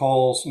Walker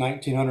calls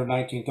 1900,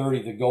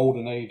 1930 the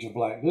golden age of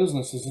Black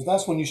businesses is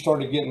that's when you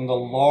started getting the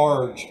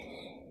large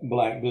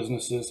Black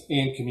businesses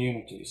in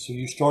communities. So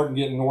you start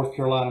getting North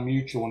Carolina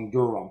Mutual and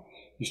Durham.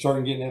 You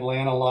start getting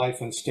Atlanta Life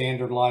and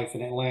Standard Life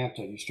in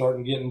Atlanta. You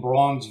start getting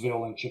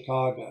Bronzeville in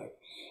Chicago.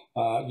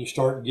 You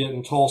start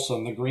getting Tulsa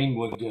in the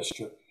Greenwood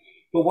district.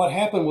 But what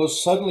happened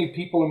was suddenly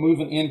people are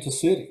moving into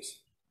cities.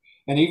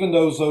 And even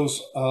though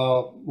those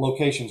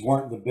locations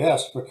weren't the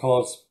best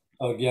because,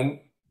 again,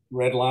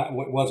 it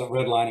wasn't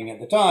redlining at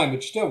the time,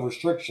 but still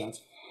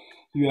restrictions.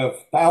 You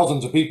have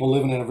thousands of people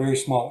living in a very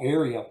small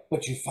area,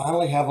 but you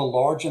finally have a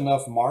large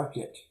enough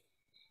market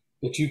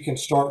that you can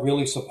start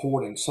really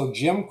supporting. So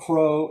Jim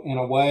Crow, in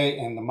a way,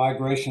 and the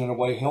migration, in a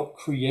way, helped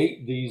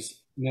create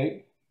these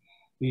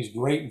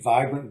great,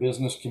 vibrant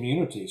business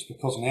communities,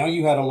 because now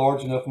you had a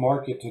large enough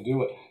market to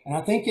do it. And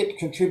I think it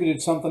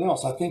contributed something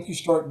else. I think you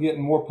start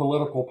getting more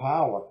political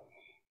power.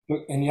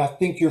 And I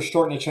think you're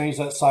starting to change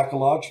that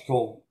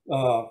psychological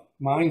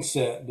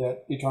mindset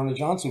that Attorney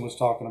Johnson was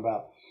talking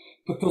about.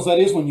 Because that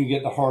is when you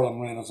get the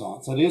Harlem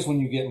Renaissance. That is when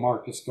you get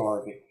Marcus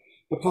Garvey.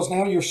 Because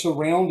now you're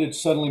surrounded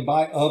suddenly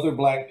by other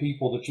Black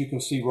people that you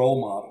can see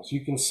role models. You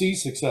can see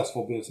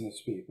successful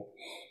business people.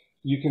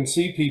 You can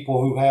see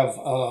people who have,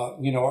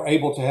 are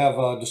able to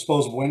have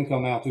disposable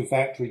income now through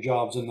factory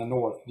jobs in the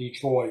North,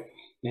 Detroit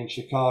and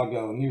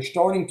Chicago. And you're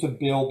starting to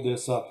build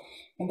this up.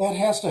 And that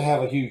has to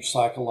have a huge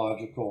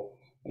psychological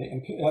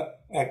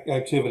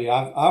activity.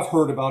 I've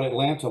heard about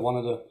Atlanta. One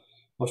of the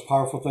most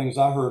powerful things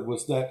I heard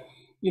was that,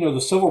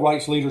 the civil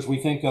rights leaders we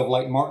think of,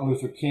 like Martin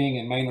Luther King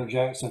and Maynard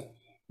Jackson,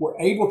 were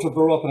able to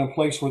grow up in a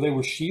place where they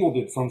were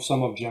shielded from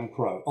some of Jim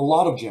Crow, a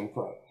lot of Jim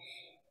Crow,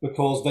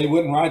 because they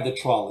wouldn't ride the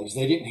trolleys.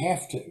 They didn't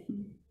have to.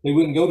 They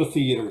wouldn't go to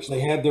theaters. They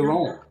had their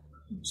own.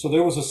 So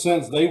there was a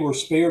sense they were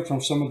spared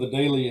from some of the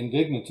daily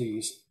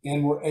indignities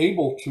and were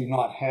able to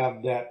not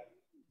have that,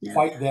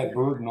 quite that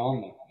burden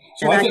on them.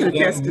 So I think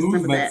that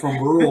movement from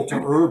rural to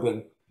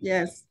urban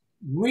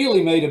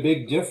really made a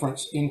big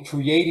difference in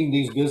creating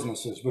these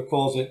businesses,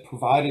 because it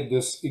provided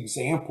this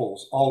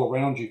examples all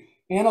around you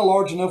and a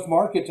large enough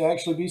market to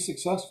actually be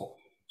successful.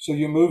 So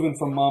you're moving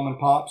from mom and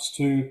pops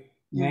to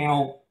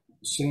now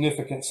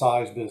significant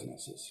size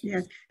businesses.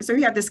 Yes. So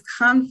we have this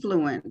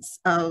confluence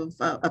of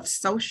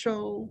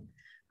social,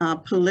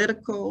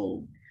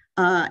 political,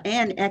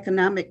 and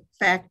economic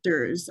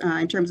factors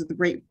in terms of the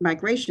Great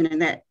Migration.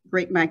 And that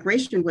Great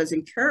Migration was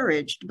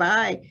encouraged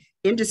by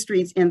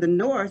industries in the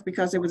North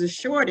because there was a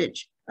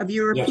shortage of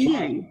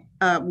European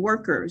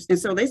workers. And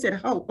so they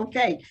said, oh,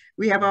 okay,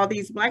 we have all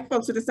these Black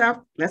folks to the South,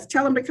 let's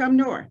tell them to come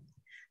north.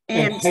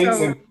 And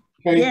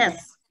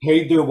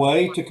paid their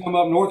way to come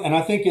up north. And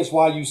I think it's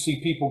why you see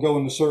people go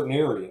into certain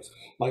areas.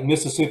 Like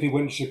Mississippi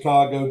went to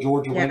Chicago,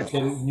 Georgia went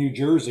to New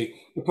Jersey,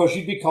 because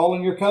you'd be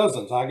calling your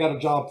cousins, I got a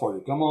job for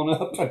you, come on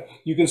up, and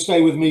you can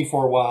stay with me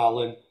for a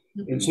while.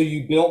 And so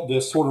you built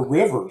this sort of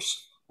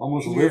rivers,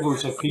 almost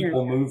rivers of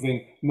people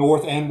moving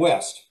north and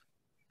west.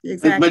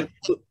 Exactly.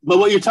 But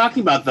what you're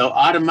talking about, though,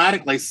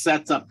 automatically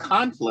sets up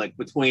conflict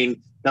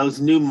between those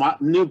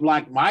new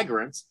Black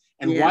migrants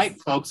and white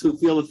folks who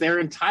feel that they're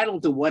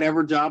entitled to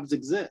whatever jobs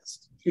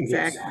exist.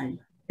 Exactly.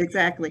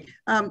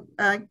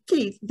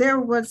 Keith, there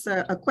was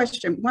a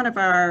question. One of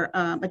our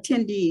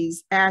attendees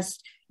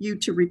asked you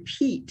to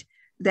repeat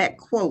that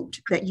quote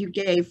that you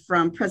gave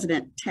from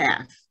President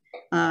Taft.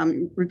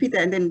 Repeat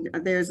that, and then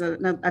there's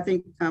I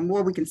think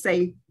more we can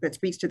say that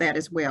speaks to that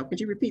as well. Could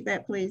you repeat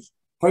that, please?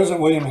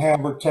 President William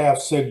Howard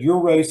Taft said, "Your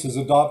race is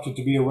adopted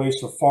to be a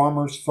race of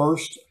farmers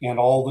first and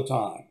all the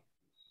time."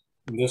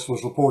 And this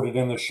was reported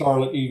in the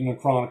Charlotte Evening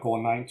Chronicle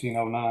in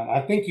 1909.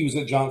 I think he was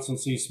at Johnson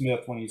C.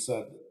 Smith when he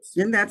said this.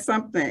 Isn't that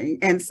something?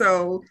 And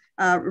so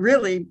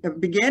really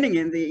beginning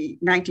in the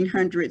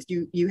 1900s,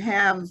 you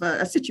have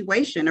a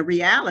situation, a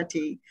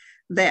reality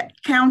that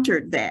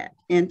countered that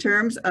in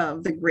terms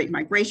of the Great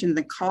Migration,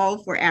 the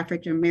call for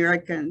African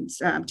Americans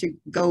to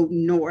go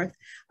north,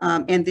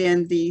 and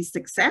then the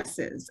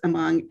successes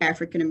among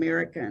African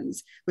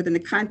Americans within the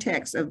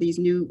context of these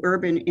new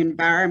urban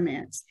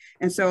environments.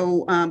 And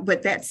so,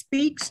 but that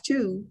speaks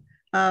to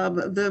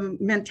the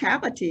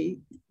mentality,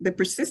 the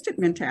persistent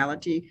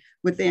mentality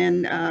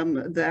within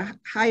the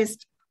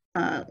highest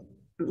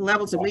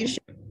levels of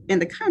leadership in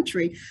the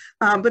country.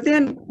 But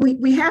then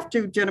we have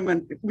to,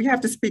 gentlemen, we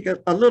have to speak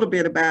a little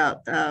bit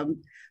about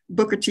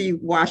Booker T.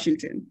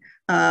 Washington,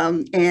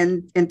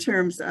 and in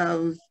terms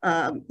of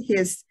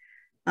his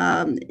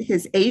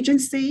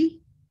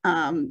agency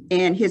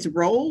and his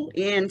role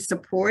in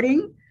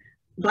supporting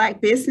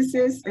Black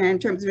businesses in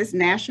terms of his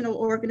national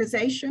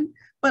organization,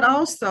 but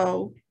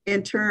also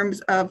in terms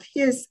of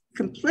his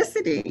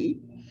complicity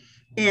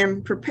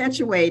in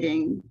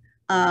perpetuating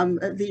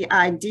the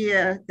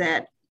idea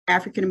that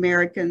African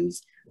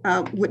Americans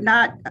would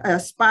not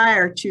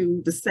aspire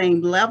to the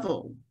same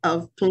level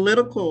of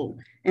political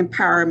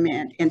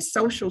empowerment and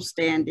social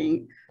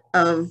standing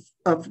of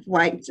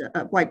white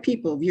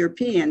people, of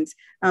Europeans.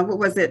 What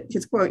was it?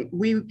 His quote: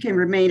 "We can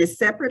remain as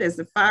separate as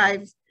the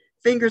five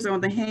fingers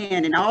on the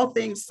hand in all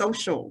things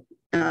social,"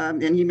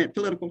 and he meant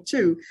political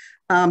too,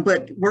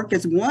 but work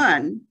as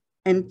one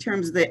in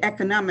terms of the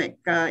economic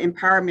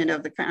empowerment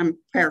of the, I'm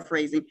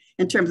paraphrasing,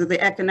 in terms of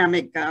the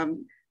economic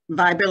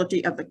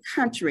viability of the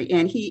country.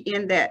 And he,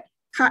 in that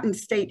Cotton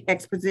State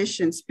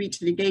Exposition speech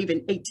that he gave in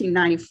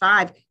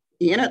 1895,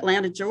 in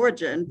Atlanta,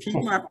 Georgia, in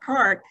Piedmont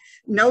Park,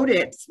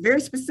 noted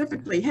very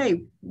specifically,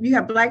 hey, you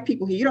have Black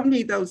people here. You don't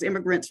need those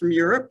immigrants from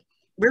Europe.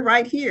 We're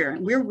right here.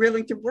 We're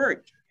willing to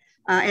work.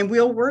 And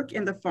we'll work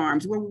in the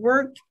farms. We'll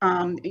work,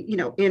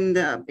 in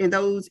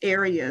those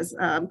areas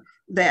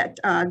that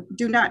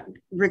do not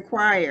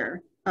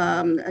require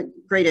a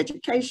great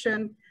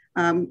education,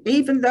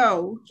 even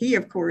though he,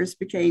 of course,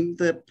 became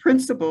the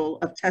principal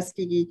of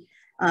Tuskegee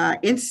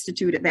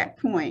Institute at that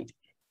point.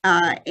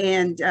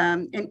 And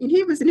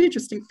he was an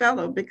interesting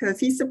fellow because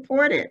he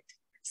supported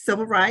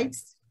civil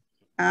rights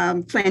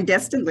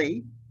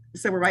clandestinely,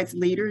 civil rights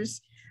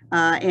leaders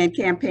and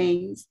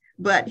campaigns.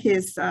 But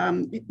his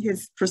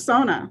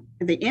persona,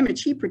 the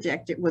image he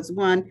projected, was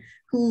one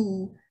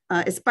who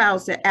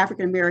espoused that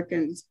African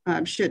Americans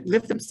should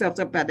lift themselves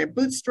up by their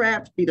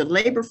bootstraps, be the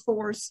labor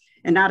force,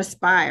 and not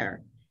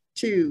aspire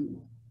to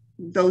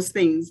those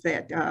things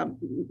that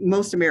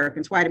most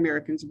Americans, white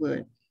Americans,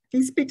 would.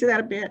 Can you speak to that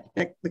a bit,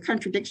 the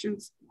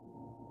contradictions?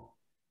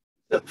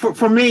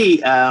 For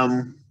me,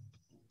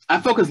 I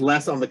focus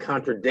less on the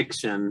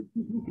contradiction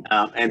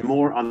and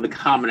more on the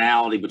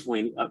commonality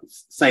between,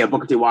 say, a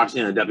Booker T.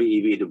 Washington and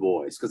W.E.B. Du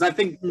Bois, because I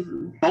think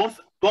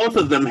both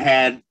of them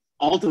had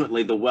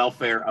ultimately the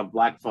welfare of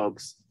Black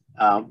folks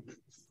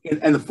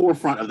in the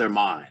forefront of their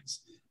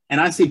minds.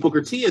 And I see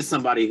Booker T. as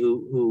somebody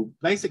who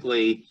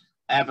basically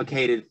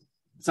advocated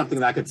something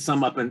that I could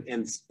sum up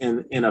in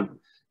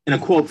a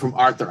quote from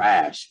Arthur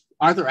Ashe.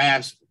 Arthur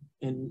Ashe,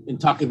 in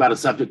talking about a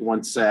subject,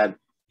 once said,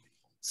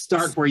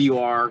 "Start where you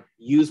are,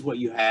 use what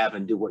you have,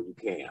 and do what you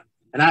can."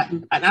 And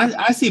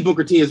I see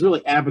Booker T as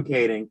really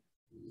advocating,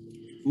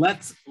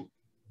 let's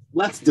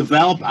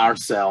develop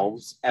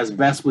ourselves as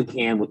best we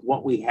can with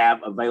what we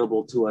have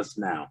available to us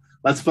now.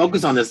 Let's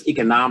focus on this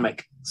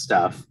economic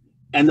stuff,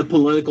 and the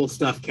political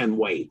stuff can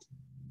wait.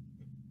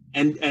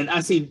 And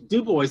I see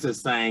Du Bois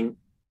as saying,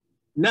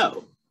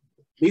 no,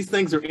 these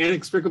things are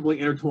inextricably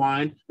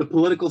intertwined. The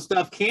political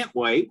stuff can't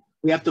wait.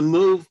 We have to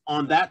move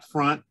on that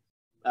front.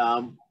 At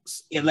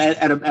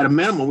a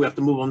minimum, we have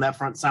to move on that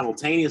front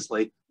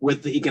simultaneously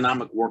with the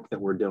economic work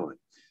that we're doing.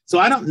 So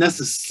I don't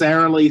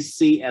necessarily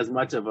see as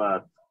much of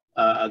a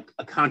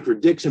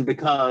contradiction,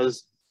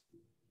 because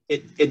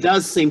it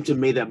does seem to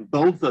me that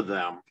both of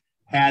them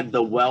had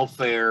the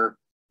welfare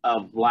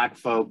of Black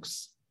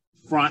folks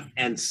front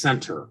and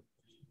center,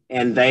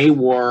 and they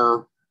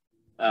were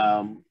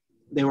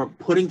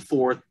putting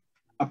forth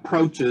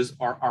approaches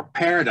or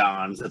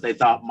paradigms that they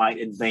thought might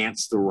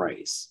advance the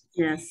race.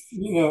 Yes.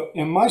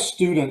 And my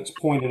students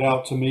pointed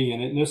out to me,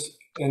 and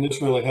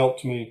this really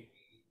helped me,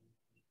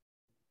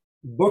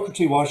 Booker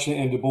T.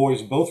 Washington and Du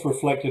Bois both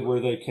reflected where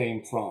they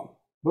came from.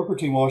 Booker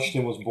T.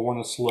 Washington was born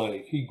a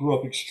slave. He grew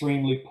up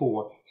extremely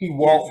poor. He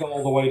walked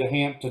all the way to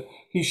Hampton.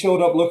 He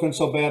showed up looking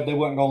so bad they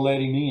wasn't going to let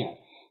him in.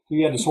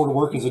 He had to sort of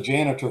work as a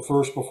janitor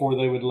first before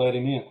they would let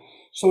him in.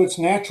 So it's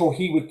natural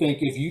he would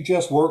think, if you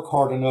just work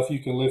hard enough, you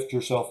can lift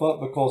yourself up,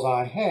 because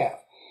I have.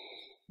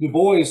 Du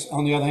Bois,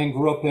 on the other hand,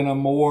 grew up in a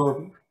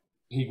more,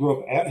 he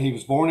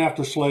was born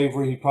after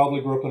slavery. He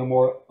probably grew up in a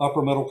more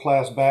upper middle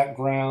class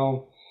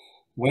background,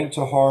 went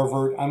to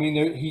Harvard. I mean,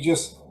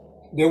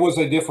 there was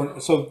a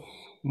different, so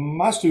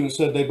my students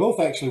said they both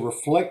actually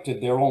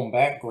reflected their own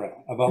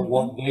background about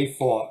what they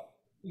thought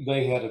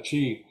they had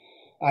achieved.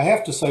 I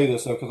have to say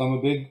this, though, because I'm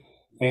a big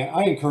fan.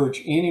 I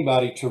encourage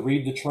anybody to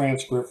read the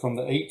transcript from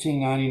the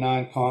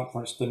 1899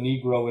 conference, The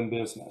Negro in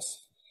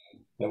Business,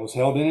 that was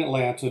held in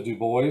Atlanta. Du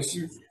Bois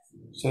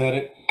said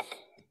it.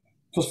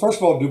 Because first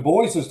of all, Du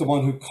Bois is the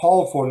one who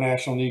called for a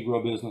National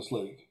Negro Business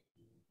League.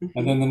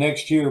 And then the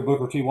next year,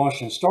 Booker T.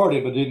 Washington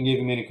started, but didn't give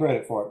him any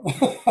credit for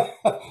it.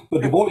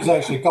 But Du Bois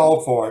actually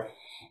called for it.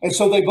 And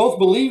so they both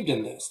believed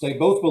in this. They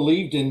both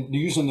believed in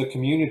using the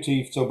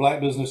community so Black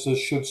businesses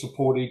should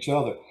support each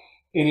other.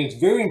 And it's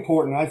very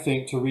important, I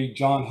think, to read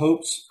John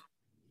Hope's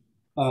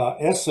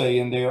essay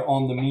in there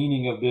on the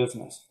meaning of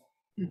business.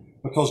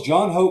 Because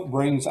John Hope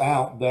brings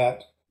out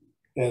that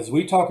as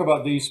we talk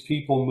about these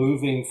people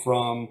moving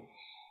from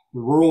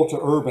rural to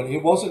urban,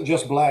 it wasn't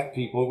just Black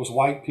people, it was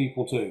white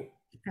people too.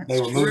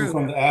 They were moving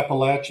from the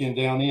Appalachian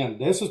down in.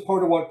 This is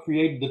part of what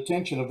created the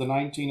tension of the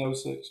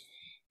 1906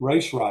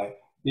 race riot.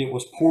 It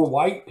was poor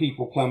white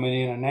people coming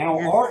in, and now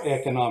our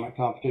economic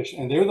competition,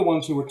 and they're the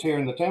ones who were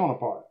tearing the town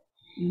apart.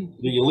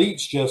 The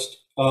elites just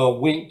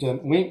winked at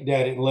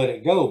it and let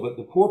it go, but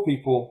the poor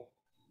people,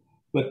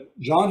 but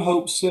John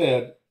Hope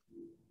said,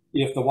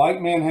 if the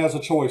white man has a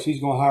choice, he's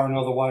going to hire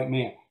another white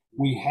man.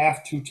 We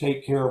have to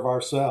take care of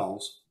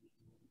ourselves,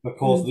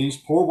 because these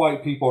poor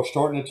white people are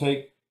starting to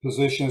take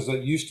positions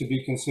that used to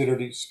be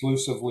considered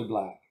exclusively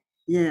Black.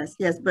 Yes,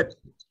 yes, but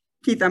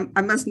Keith,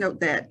 I must note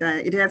that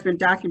it has been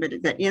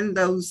documented that in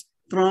those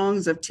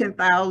throngs of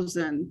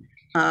 10,000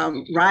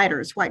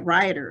 white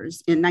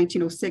rioters in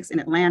 1906 in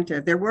Atlanta,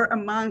 there were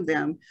among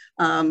them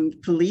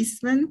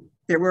policemen,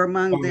 there were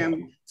among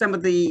them some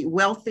of the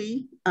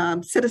wealthy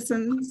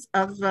citizens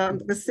of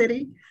the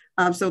city.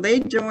 So they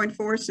joined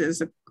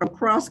forces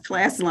across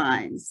class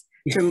lines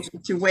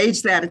to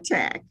wage that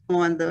attack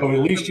on the. So at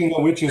least you know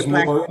which is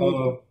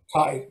more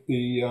tight,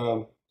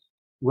 the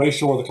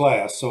racial or the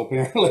class. So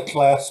apparently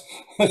class,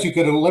 you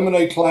could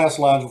eliminate class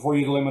lines before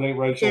you eliminate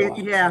racial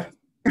lines. Yeah.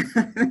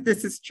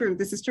 This is true.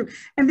 This is true.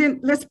 And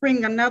then let's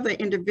bring another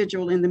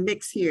individual in the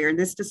mix here in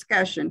this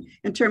discussion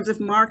in terms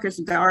of Marcus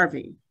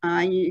Garvey.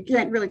 You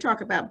can't really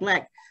talk about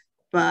Black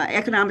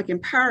economic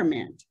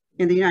empowerment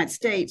in the United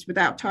States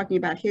without talking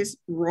about his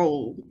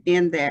role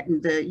in that,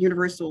 in the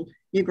Universal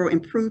Negro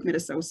Improvement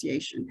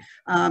Association.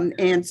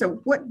 And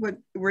so what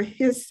were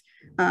his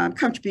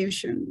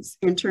contributions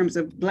in terms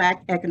of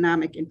Black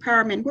economic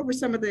empowerment? What were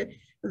some of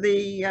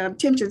the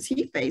tensions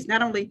he faced,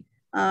 not only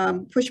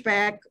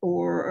pushback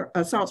or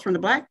assaults from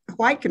the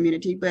white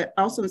community, but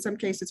also in some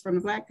cases from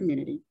the Black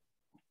community?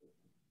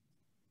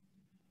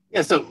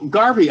 Yeah, so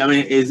Garvey, I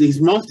mean,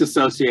 he's most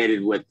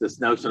associated with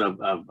this notion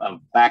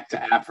of back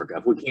to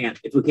Africa.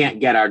 If we can't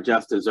get our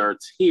just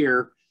desserts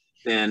here,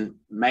 then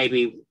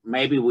maybe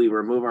we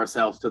remove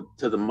ourselves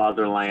to the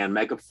motherland,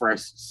 make a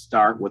fresh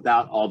start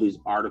without all these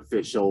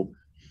artificial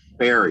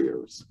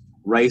barriers.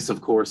 Race,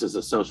 of course, is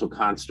a social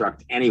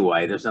construct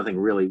anyway. There's nothing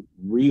really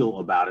real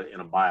about it in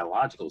a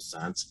biological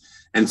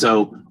sense. And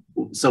so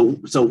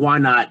why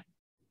not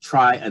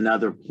try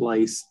another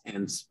place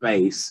and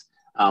space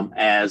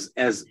as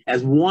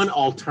one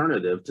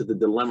alternative to the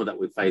dilemma that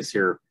we face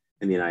here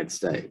in the United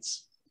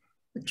States?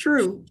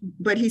 True,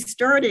 but he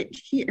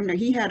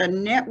had a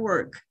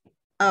network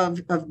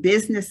of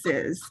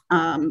businesses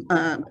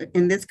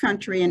in this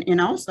country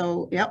and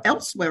also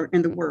elsewhere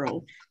in the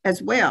world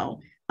as well.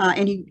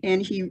 And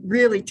he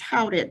really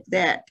touted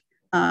that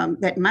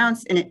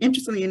Mounts, and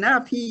interestingly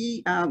enough,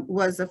 he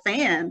was a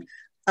fan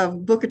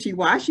of Booker T.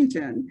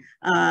 Washington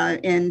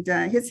and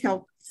his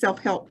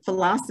self-help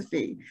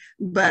philosophy,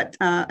 but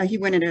he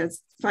went in a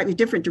slightly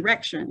different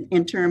direction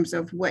in terms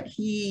of what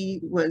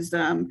he was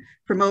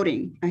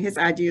promoting, his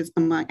ideas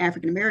among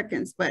African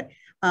Americans, but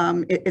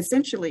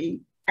essentially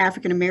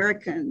African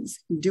Americans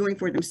doing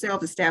for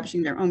themselves,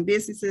 establishing their own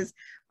businesses.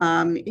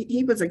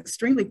 He was an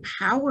extremely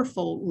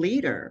powerful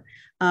leader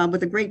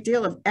with a great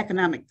deal of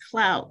economic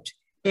clout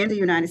in the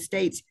United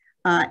States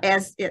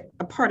as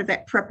a part of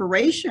that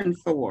preparation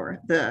for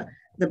the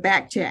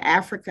back to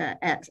Africa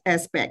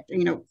aspect.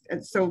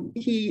 So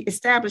he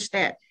established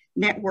that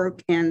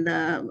network and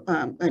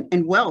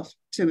wealth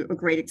to a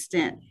great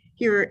extent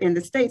here in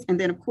the States. And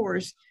then, of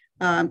course,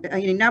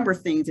 a number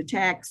of things,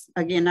 attacks,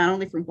 again, not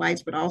only from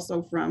whites, but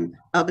also from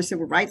other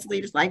civil rights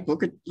leaders like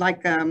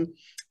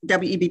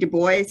W.E.B. Du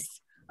Bois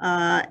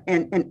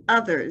and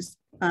others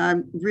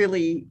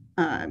really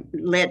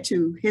led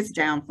to his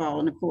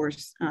downfall. And of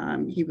course,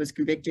 he was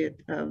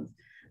convicted of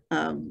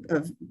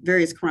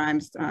various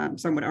crimes,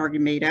 some would argue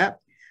made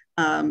up.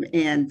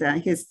 And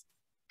his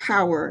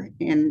power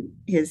and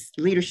his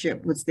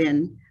leadership was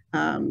then,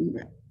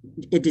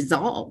 it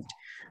dissolved.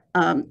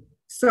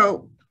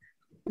 So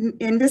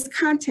in this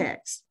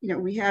context,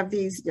 we have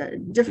these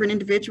different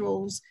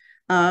individuals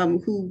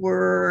who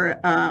were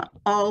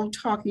all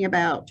talking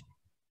about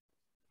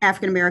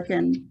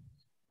African-American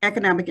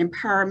economic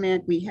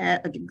empowerment. We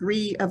had a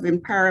degree of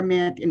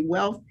empowerment and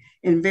wealth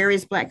in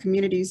various Black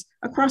communities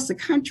across the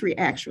country,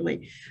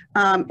 actually.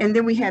 And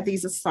then we had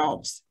these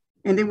assaults.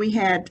 And then we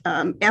had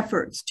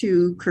efforts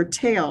to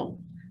curtail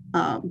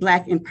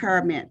Black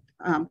empowerment.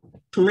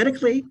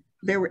 Politically,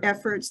 there were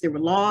efforts, there were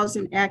laws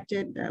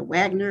enacted,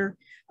 Wagner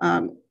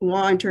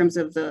law in terms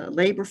of the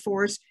labor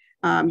force.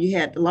 You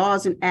had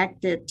laws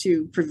enacted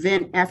to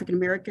prevent African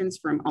Americans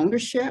from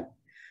ownership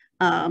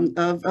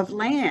of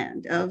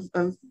land,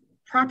 of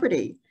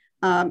property.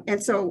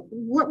 And so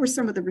what were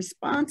some of the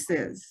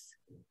responses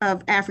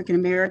of African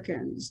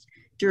Americans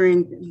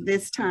during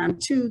this time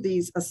to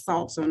these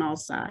assaults on all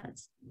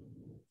sides?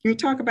 Can you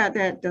talk about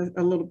that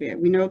a little bit?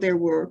 We know there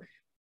were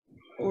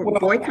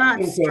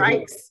boycotts,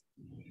 strikes.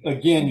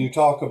 Again, you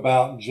talk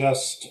about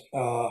just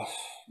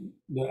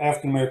the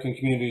African-American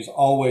communities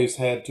always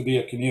had to be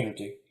a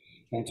community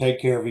and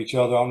take care of each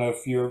other. I don't know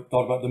if you've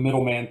thought about the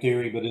middleman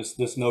theory, but it's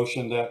this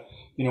notion that,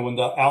 when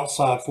the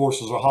outside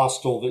forces are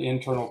hostile, the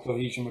internal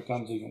cohesion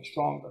becomes even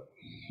stronger.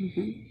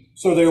 Mm-hmm.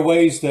 So there are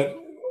ways that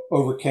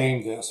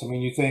overcame this. I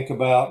mean, you think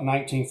about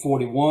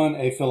 1941,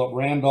 A. Philip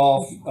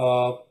Randolph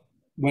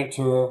went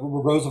to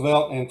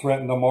Roosevelt and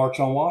threatened to march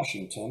on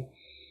Washington,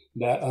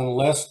 that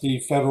unless the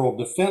federal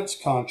defense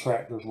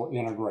contractors were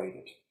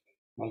integrated.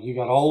 Like, you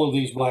got all of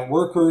these Black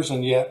workers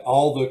and yet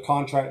all the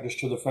contractors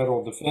to the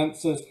federal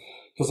defenses,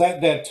 because at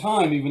that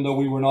time, even though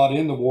we were not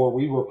in the war,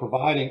 we were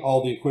providing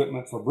all the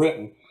equipment for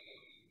Britain.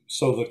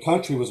 So the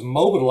country was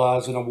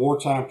mobilized in a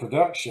wartime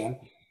production,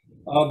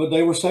 but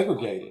they were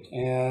segregated.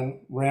 And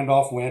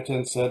Randolph went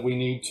and said, we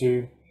need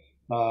to,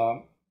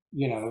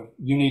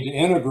 you need to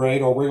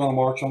integrate or we're going to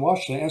march on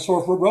Washington. And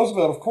so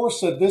Roosevelt, of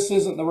course, said, this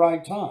isn't the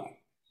right time.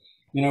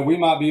 We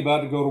might be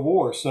about to go to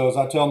war. So as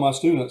I tell my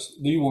students,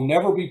 you will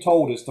never be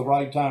told it's the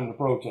right time to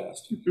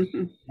protest,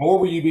 nor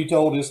will you be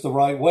told it's the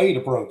right way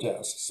to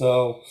protest.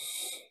 So,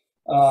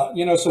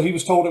 so he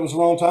was told it was the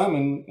wrong time,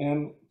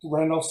 and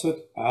Randolph said,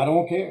 I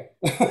don't care.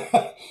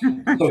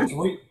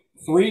 So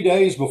 3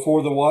 days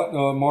before the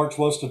march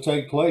was to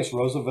take place,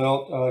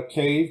 Roosevelt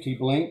caved, he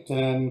blinked,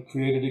 and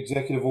created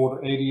Executive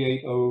Order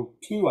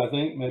 8802, I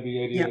think,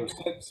 maybe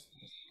 8806.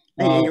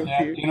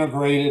 That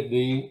integrated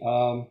the,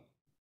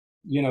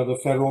 the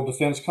federal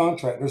defense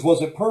contractors.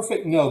 Was it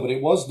perfect? No, but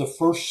it was the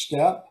first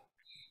step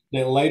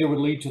that later would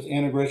lead to the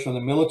integration of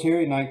the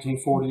military in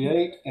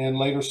 1948, and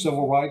later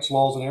civil rights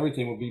laws and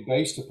everything would be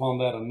based upon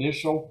that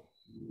initial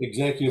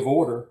executive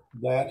order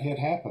that had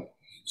happened.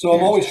 So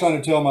I'm always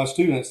trying to tell my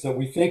students that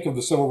we think of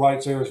the civil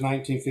rights era as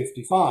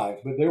 1955,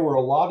 but there were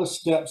a lot of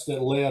steps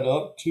that led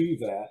up to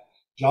that.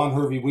 John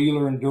Hervey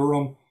Wheeler in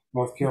Durham,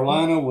 North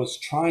Carolina, was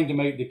trying to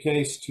make the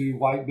case to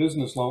white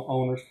business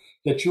owners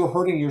that you're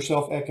hurting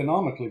yourself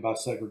economically by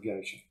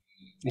segregation.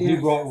 And he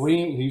brought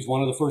he's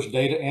one of the first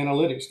data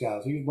analytics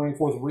guys. He was bringing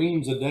forth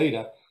reams of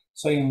data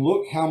saying,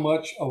 look how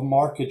much of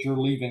market you're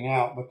leaving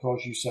out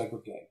because you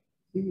segregate.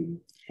 Mm-hmm.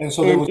 And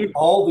so there was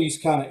all these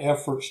kind of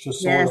efforts to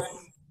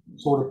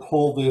sort of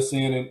pull this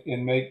in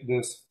and make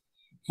this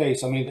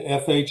case. I mean, the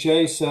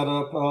FHA set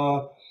up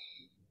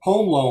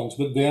home loans,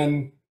 but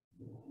then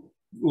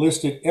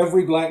listed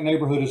every black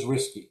neighborhood as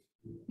risky.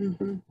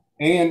 Mm-hmm.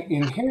 And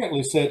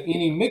inherently said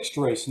any mixed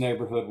race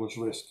neighborhood was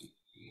risky.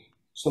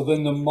 So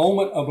then the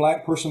moment a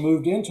black person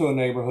moved into a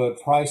neighborhood,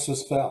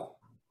 prices fell.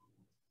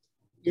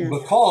 Yes.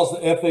 Because the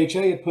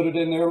FHA had put it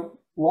in their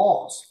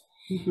laws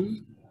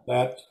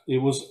that it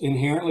was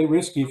inherently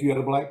risky if you had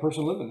a black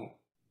person living there.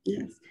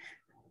 Yes.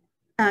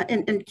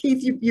 And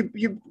Keith,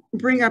 you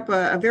bring up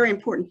a very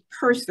important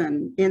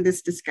person in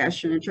this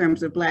discussion in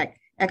terms of black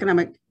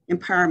economic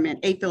empowerment,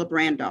 A. Philip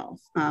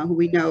Randolph, who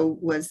we know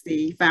was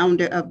the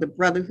founder of the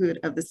Brotherhood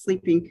of the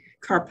Sleeping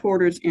Car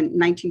Porters in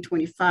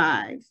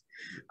 1925.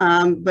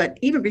 But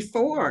even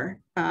before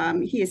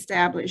he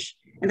established,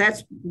 and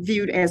that's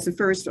viewed as the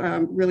first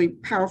really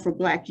powerful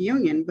black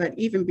union, but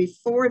even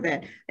before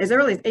that, as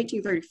early as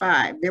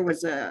 1835, there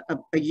was a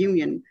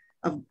union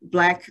of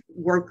black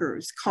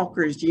workers,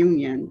 Calkers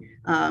Union,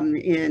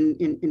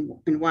 in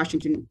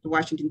Washington, the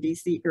Washington,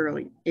 D.C.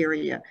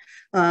 area.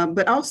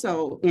 But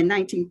also in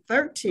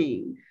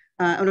 1913,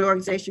 an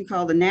organization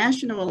called the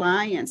National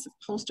Alliance of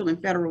Postal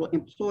and Federal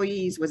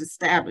Employees was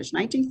established,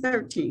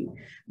 1913,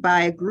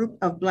 by a group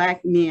of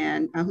black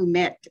men who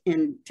met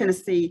in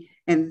Tennessee.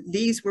 And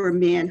these were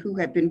men who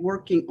had been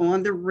working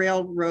on the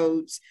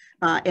railroads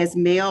as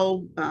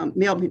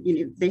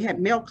mailmen. They had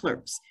mail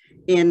clerks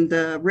in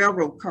the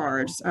railroad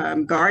cars,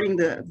 guarding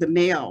the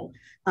mail.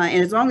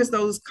 And as long as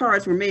those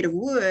cars were made of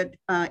wood,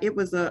 it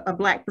was a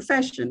black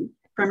profession,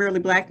 primarily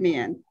black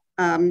men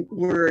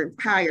were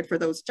hired for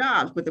those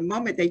jobs. But the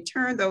moment they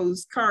turned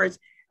those cars,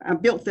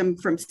 built them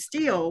from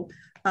steel,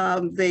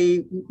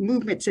 the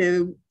movement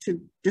to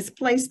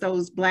displace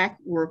those black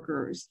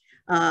workers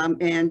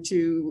and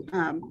to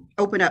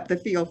open up the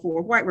field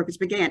for white workers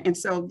began. And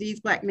so these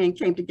black men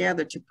came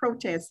together to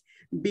protest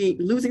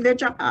losing their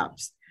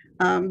jobs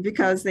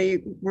because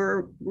they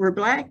were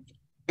black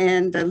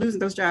and losing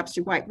those jobs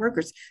to white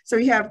workers. So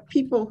you have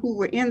people who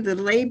were in the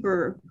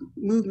labor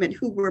movement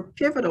who were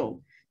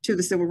pivotal to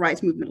the civil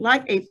rights movement,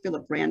 like A.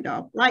 Philip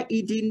Randolph, like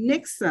E.D.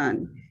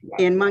 Nixon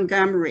in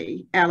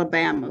Montgomery,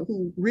 Alabama,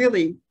 who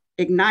really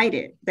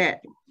ignited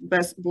that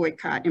bus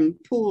boycott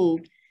and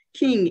pulled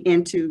King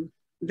into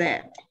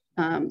that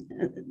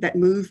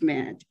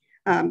movement.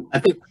 I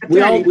think we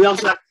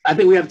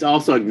have to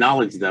also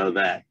acknowledge, though,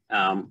 that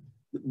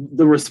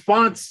the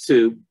response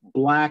to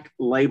black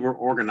labor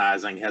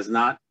organizing has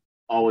not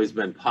always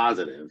been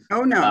positive.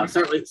 Oh no,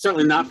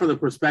 certainly not from the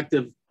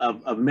perspective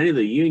of many of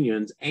the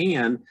unions.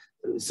 And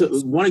so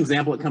one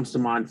example that comes to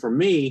mind for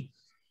me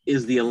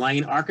is the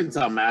Elaine,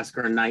 Arkansas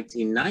massacre in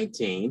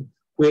 1919,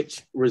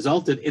 which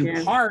resulted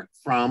in part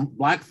from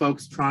black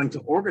folks trying to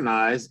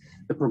organize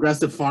the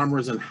Progressive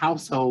Farmers and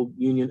Household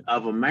Union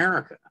of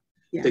America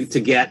to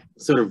get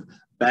sort of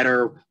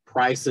better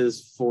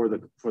prices for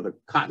the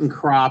cotton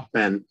crop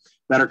and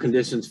better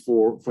conditions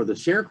for the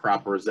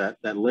sharecroppers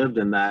that lived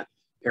in that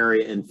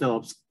area in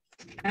Phillips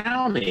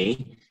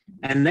County,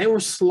 and they were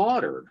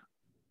slaughtered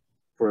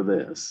for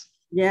this.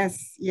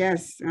 Yes.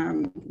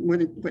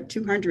 What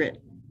 200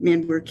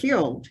 men were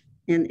killed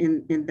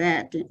in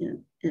that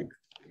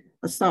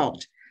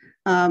assault,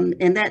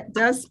 and that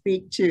does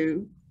speak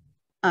to.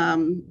 I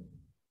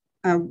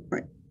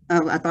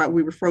thought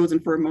we were frozen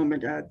for a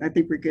moment. I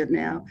think we're good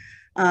now.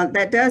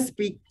 That does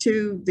speak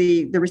to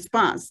the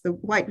response, the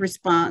white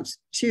response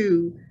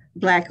to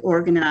black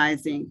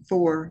organizing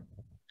for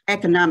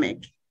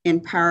economic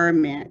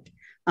empowerment,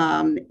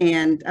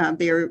 and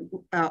there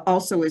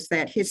also is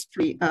that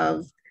history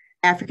of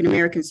African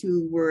Americans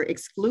who were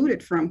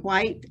excluded from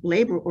white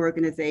labor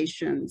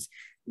organizations,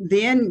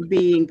 then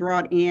being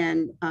brought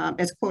in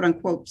as quote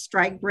unquote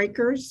strike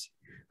breakers.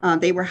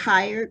 They were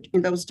hired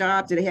in those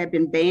jobs that had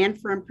been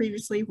banned from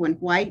previously when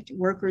white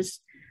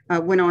workers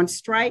went on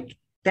strike.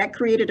 That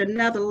created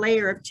another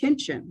layer of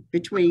tension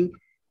between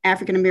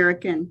African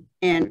American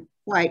and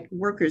white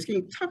workers. Can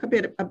you talk a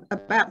bit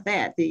about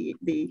that,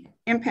 the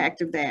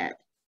impact of that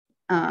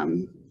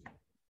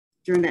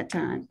during that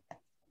time?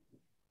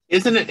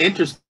 Isn't it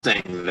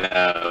interesting,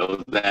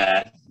 though,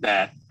 that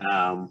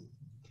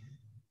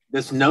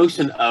this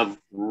notion of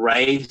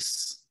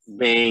race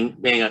being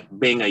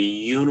a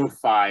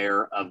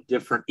unifier of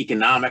different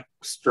economic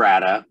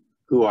strata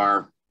who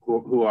are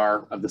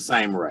of the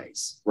same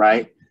race,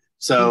 right?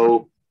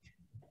 So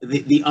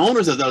the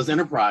owners of those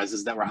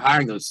enterprises that were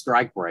hiring those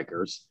strike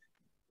breakers,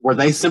 were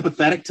they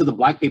sympathetic to the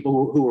Black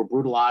people who were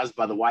brutalized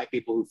by the white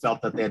people who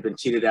felt that they had been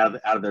cheated out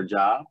of their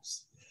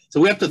jobs? So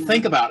we have to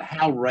think about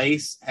how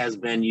race has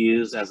been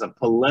used as a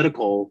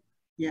political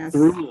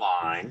through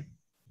line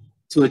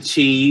to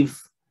achieve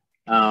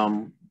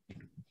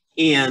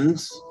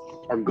ends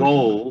or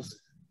goals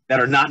that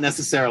are not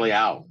necessarily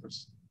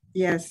ours.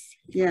 Yes,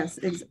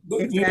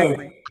 exactly.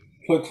 You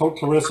know,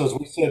 Clarissa, as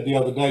we said the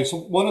other day, so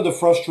one of the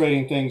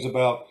frustrating things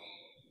about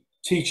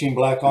teaching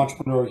Black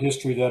entrepreneur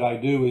history that I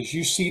do is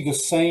you see the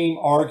same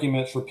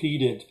arguments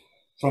repeated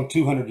from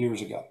 200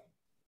 years ago.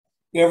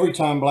 Every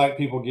time Black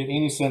people get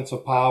any sense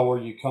of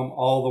power, you come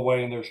all the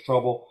way and there's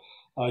trouble.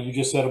 You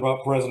just said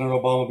about President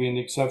Obama being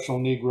the exceptional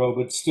Negro,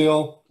 but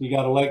still he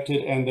got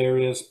elected and there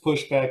is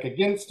pushback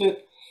against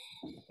it.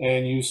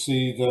 And you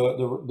see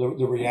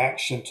the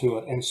reaction to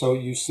it. And so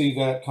you see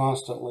that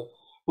constantly.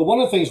 But one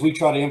of the things we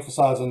try to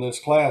emphasize in this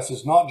class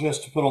is not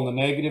just to put on the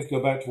negative, go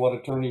back to what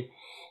Attorney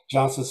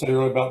Johnson said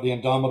earlier about the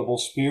indomitable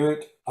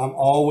spirit. I'm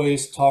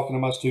always talking to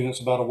my students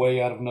about a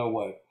way out of no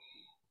way.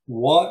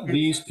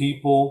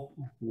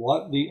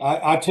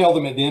 I tell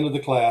them at the end of the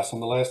class, on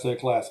the last day of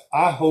class,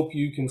 I hope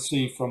you can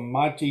see from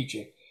my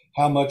teaching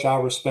how much I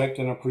respect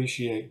and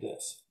appreciate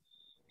this.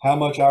 How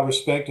much I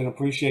respect and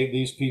appreciate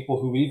these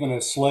people who, even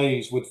as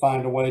slaves, would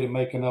find a way to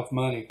make enough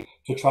money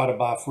to try to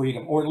buy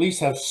freedom, or at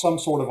least have some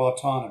sort of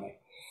autonomy.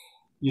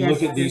 You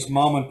look at these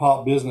mom and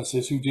pop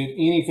businesses who did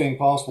anything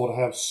possible to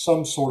have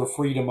some sort of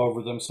freedom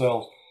over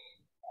themselves.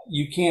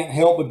 You can't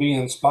help but be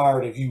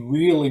inspired if you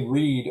really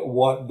read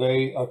what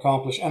they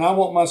accomplish. And I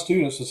want my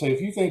students to say,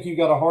 if you think you've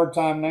got a hard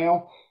time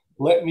now,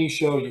 let me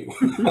show you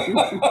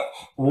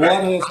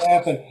what has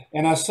happened.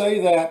 And I say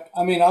that,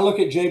 I mean, I look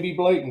at J.B.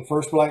 Blayton,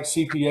 first Black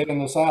CPA in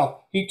the South.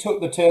 He took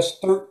the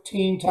test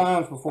 13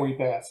 times before he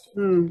passed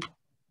it.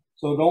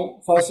 So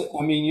don't fuss it.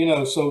 I mean, you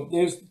know, so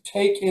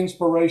take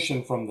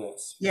inspiration from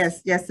this.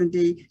 Yes,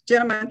 indeed.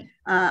 Gentlemen,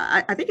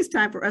 I think it's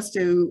time for us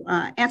to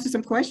answer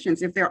some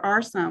questions, if there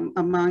are some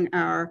among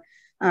our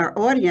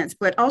audience,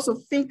 but also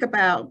think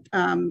about,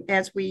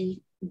 as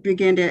we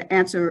begin to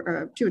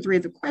answer 2 or 3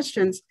 of the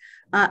questions,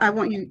 I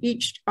want you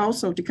each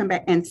also to come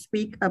back and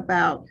speak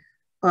about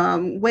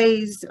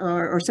ways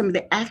or some of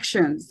the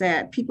actions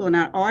that people in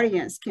our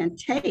audience can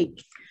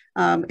take.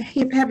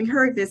 Having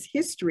heard this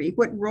history,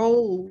 what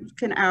role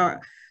can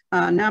our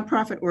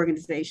nonprofit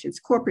organizations,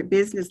 corporate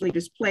business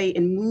leaders play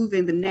in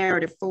moving the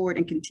narrative forward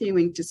and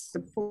continuing to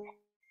support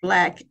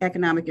Black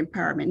economic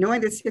empowerment, knowing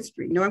this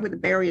history, knowing what the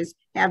barriers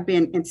have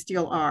been and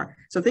still are?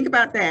 So think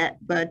about that,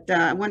 but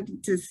I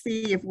wanted to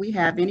see if we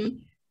have any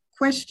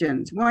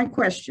questions. One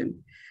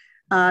question.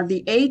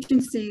 The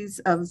agencies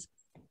of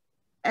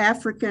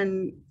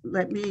the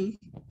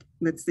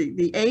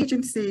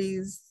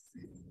agencies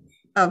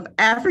of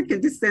African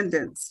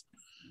descendants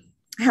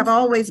have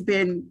always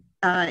been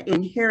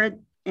inherent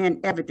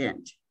and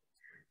evident.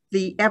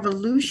 The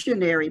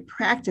evolutionary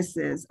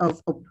practices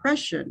of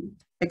oppression,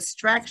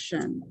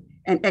 extraction,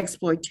 and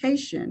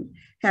exploitation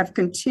have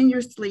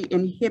continuously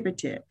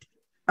inhibited,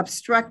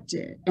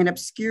 obstructed, and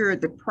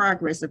obscured the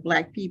progress of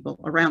Black people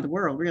around the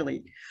world,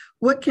 really.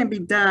 What can be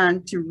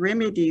done to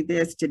remedy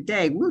this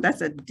today? Woo,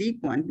 that's a deep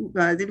one.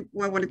 Does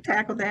anyone want to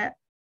tackle that?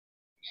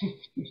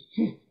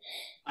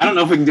 I don't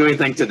know if we can do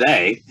anything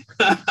today,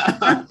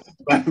 but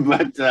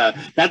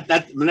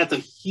that's a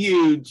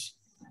huge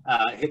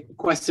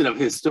question of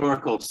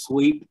historical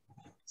sweep.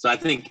 So I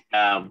think,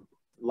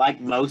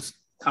 like most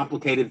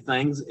complicated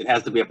things, it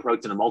has to be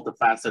approached in a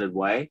multifaceted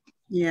way.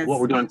 Yes. What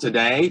we're doing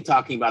today,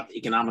 talking about the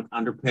economic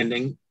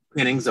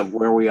underpinnings of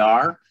where we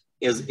are,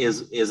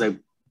 is a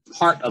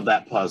part of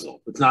that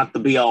puzzle. It's not the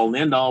be all and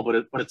end all, but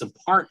it's a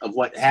part of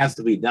what has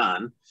to be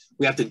done.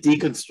 We have to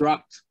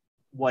deconstruct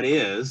what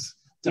is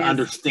to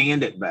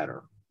understand it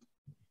better.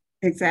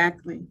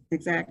 Exactly.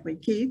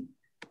 Keith?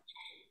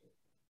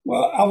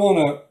 Well, I want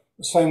to,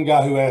 same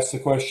guy who asked the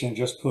question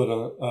just put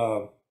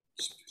a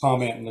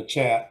comment in the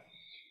chat.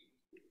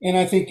 And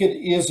I think it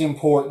is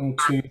important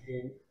to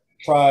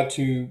try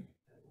to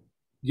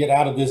get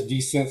out of this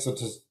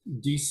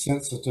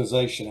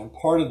desensitization. And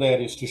part of that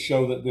is to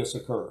show that this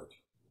occurred.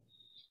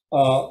 A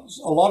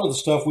lot of the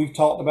stuff we've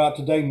talked about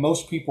today,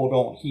 most people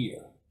don't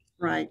hear.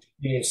 Right.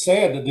 And it's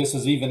sad that this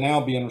is even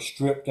now being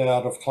stripped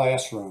out of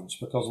classrooms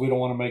because we don't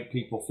want to make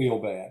people feel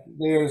bad.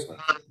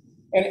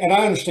 And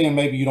I understand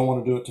maybe you don't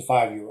want to do it to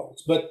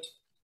 5-year-olds, but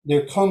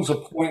there comes a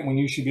point when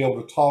you should be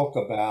able to talk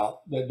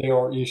about that there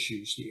are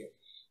issues here.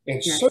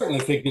 And certainly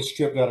if it gets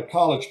stripped out of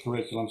college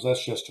curriculums,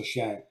 that's just a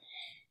shame.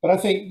 But I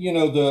think, you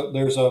know,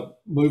 there's a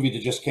movie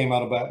that just came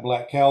out about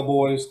Black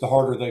cowboys, The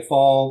Harder They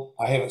Fall.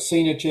 I haven't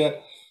seen it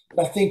yet,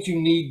 I think you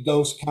need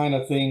those kind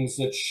of things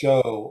that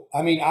show.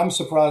 I mean, I'm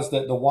surprised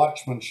that the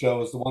Watchmen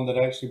show is the one that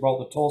actually brought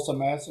the Tulsa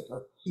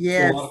massacre to a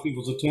Yes. lot of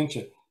people's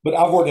attention. But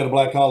I've worked at a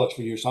black college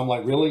for years, so I'm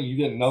like, really? You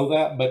didn't know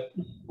that? But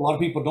a lot of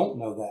people don't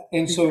know that.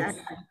 And so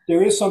Exactly.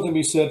 there is something to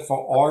be said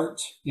for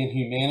art and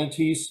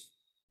humanities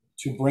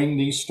to bring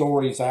these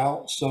stories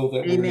out so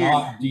that we're Amen.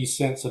 not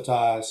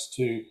desensitized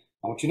to,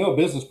 I want you to know, a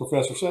business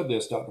professor said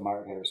this, Dr.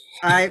 Myron Harris.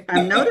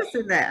 I'm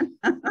noticing that.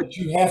 But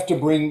you have to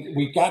bring,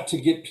 we got to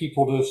get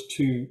people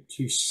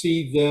to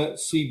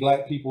see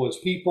black people as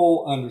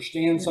people,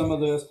 understand some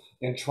of this,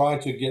 and try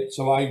to get,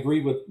 so I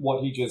agree with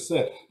what he just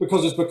said,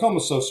 because it's become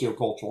a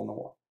sociocultural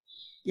norm.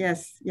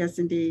 Yes, yes,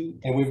 indeed.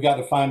 And we've got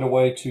to find a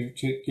way to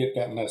get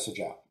that message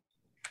out.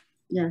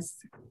 Yes.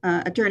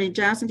 Attorney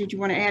Johnson, did you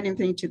want to add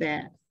anything to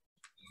that?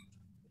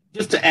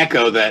 Just to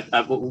echo that,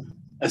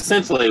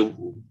 essentially,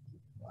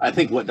 I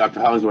think what Dr.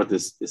 Hollingsworth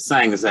is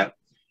saying is that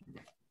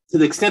to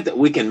the extent that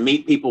we can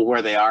meet people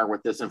where they are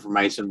with this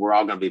information, we're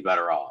all going to be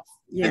better off.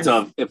 Yes. And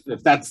so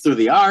if that's through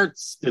the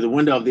arts, through the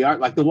window of the art,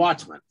 like the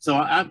Watchmen. So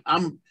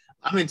I'm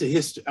into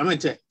history. I'm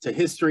into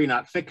history,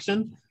 not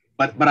fiction.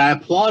 But I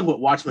applaud what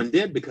Watchmen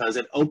did because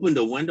it opened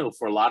a window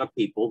for a lot of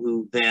people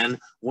who then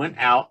went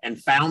out and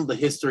found the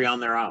history on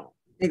their own.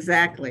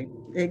 Exactly,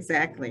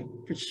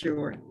 for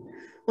sure.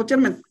 Well,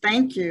 gentlemen,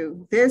 thank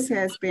you. This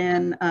has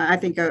been, I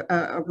think,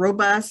 a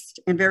robust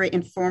and very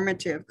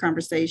informative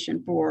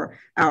conversation for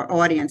our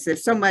audience.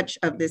 There's so much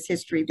of this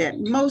history that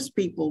most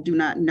people do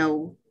not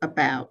know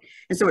about.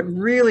 And so it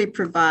really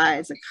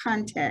provides a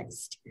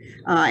context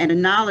and a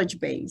knowledge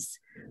base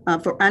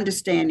for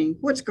understanding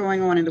what's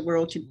going on in the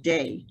world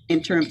today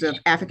in terms of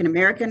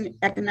African-American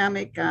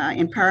economic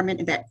empowerment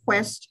and that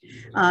quest,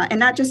 and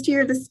not just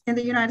here in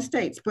the United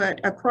States,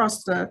 but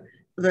across the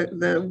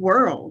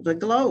world, the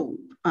globe.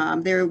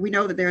 We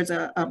know that there's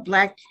a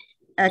Black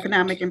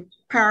economic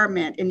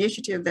empowerment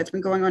initiative that's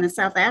been going on in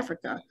South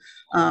Africa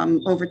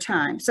over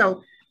time.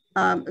 So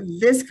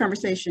this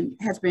conversation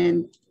has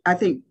been, I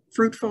think,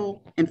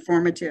 fruitful,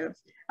 informative.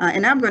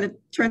 And I'm going to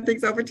turn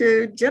things over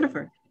to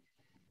Jennifer.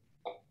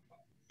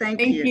 Thank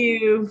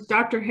you,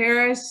 Dr.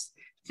 Harris.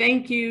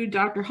 Thank you,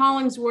 Dr.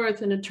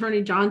 Hollingsworth and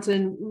Attorney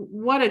Johnson.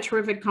 What a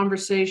terrific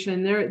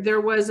conversation. There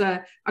was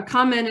a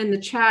comment in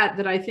the chat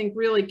that I think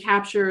really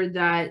captured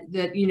that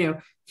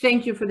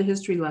thank you for the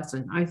history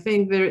lesson. I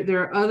think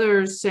there are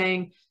others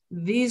saying,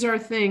 these are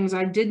things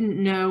I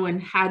didn't know and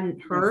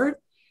hadn't heard.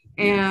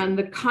 And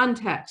the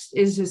context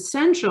is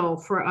essential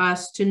for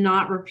us to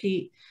not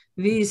repeat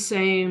these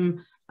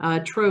same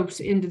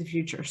tropes into the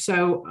future.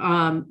 So,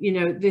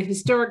 the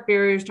historic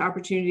barriers to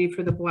opportunity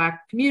for the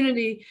Black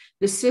community,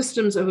 the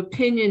systems of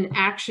opinion,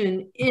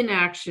 action,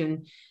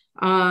 inaction,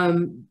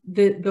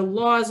 the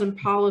laws and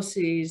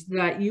policies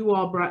that you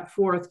all brought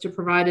forth to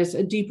provide us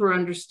a deeper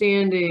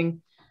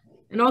understanding,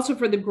 and also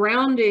for the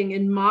grounding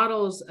in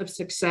models of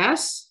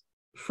success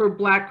for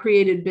Black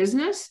created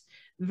business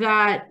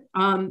that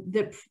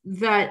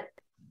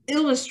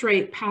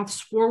illustrate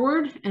paths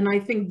forward. And I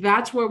think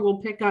that's where we'll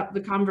pick up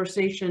the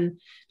conversation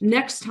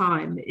next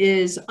time,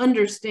 is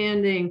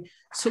understanding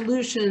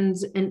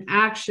solutions and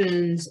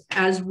actions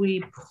as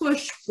we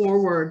push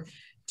forward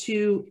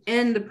to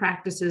end the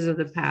practices of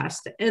the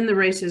past, to end the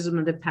racism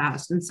of the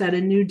past, and set a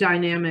new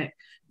dynamic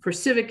for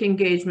civic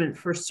engagement,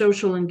 for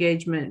social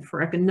engagement,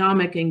 for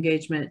economic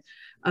engagement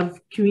of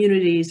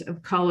communities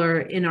of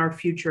color in our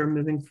future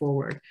moving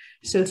forward.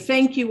 So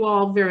thank you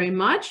all very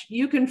much.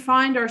 You can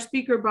find our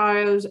speaker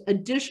bios,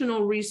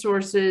 additional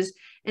resources,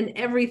 and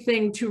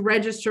everything to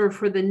register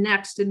for the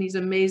next in these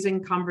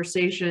amazing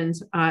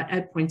conversations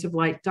at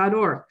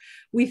pointsoflight.org.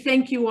 We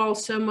thank you all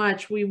so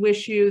much. We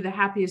wish you the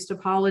happiest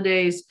of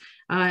holidays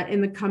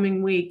in the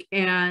coming week.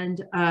 And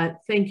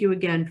thank you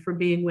again for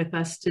being with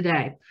us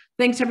today.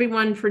 Thanks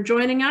everyone for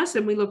joining us,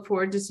 and we look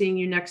forward to seeing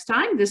you next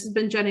time. This has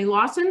been Jenny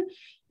Lawson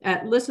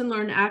at Listen,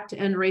 Learn, Act to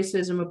End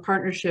Racism, a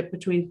partnership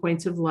between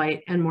Points of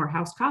Light and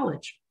Morehouse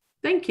College.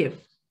 Thank you.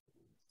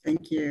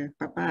 Thank you.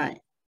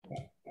 Bye-bye.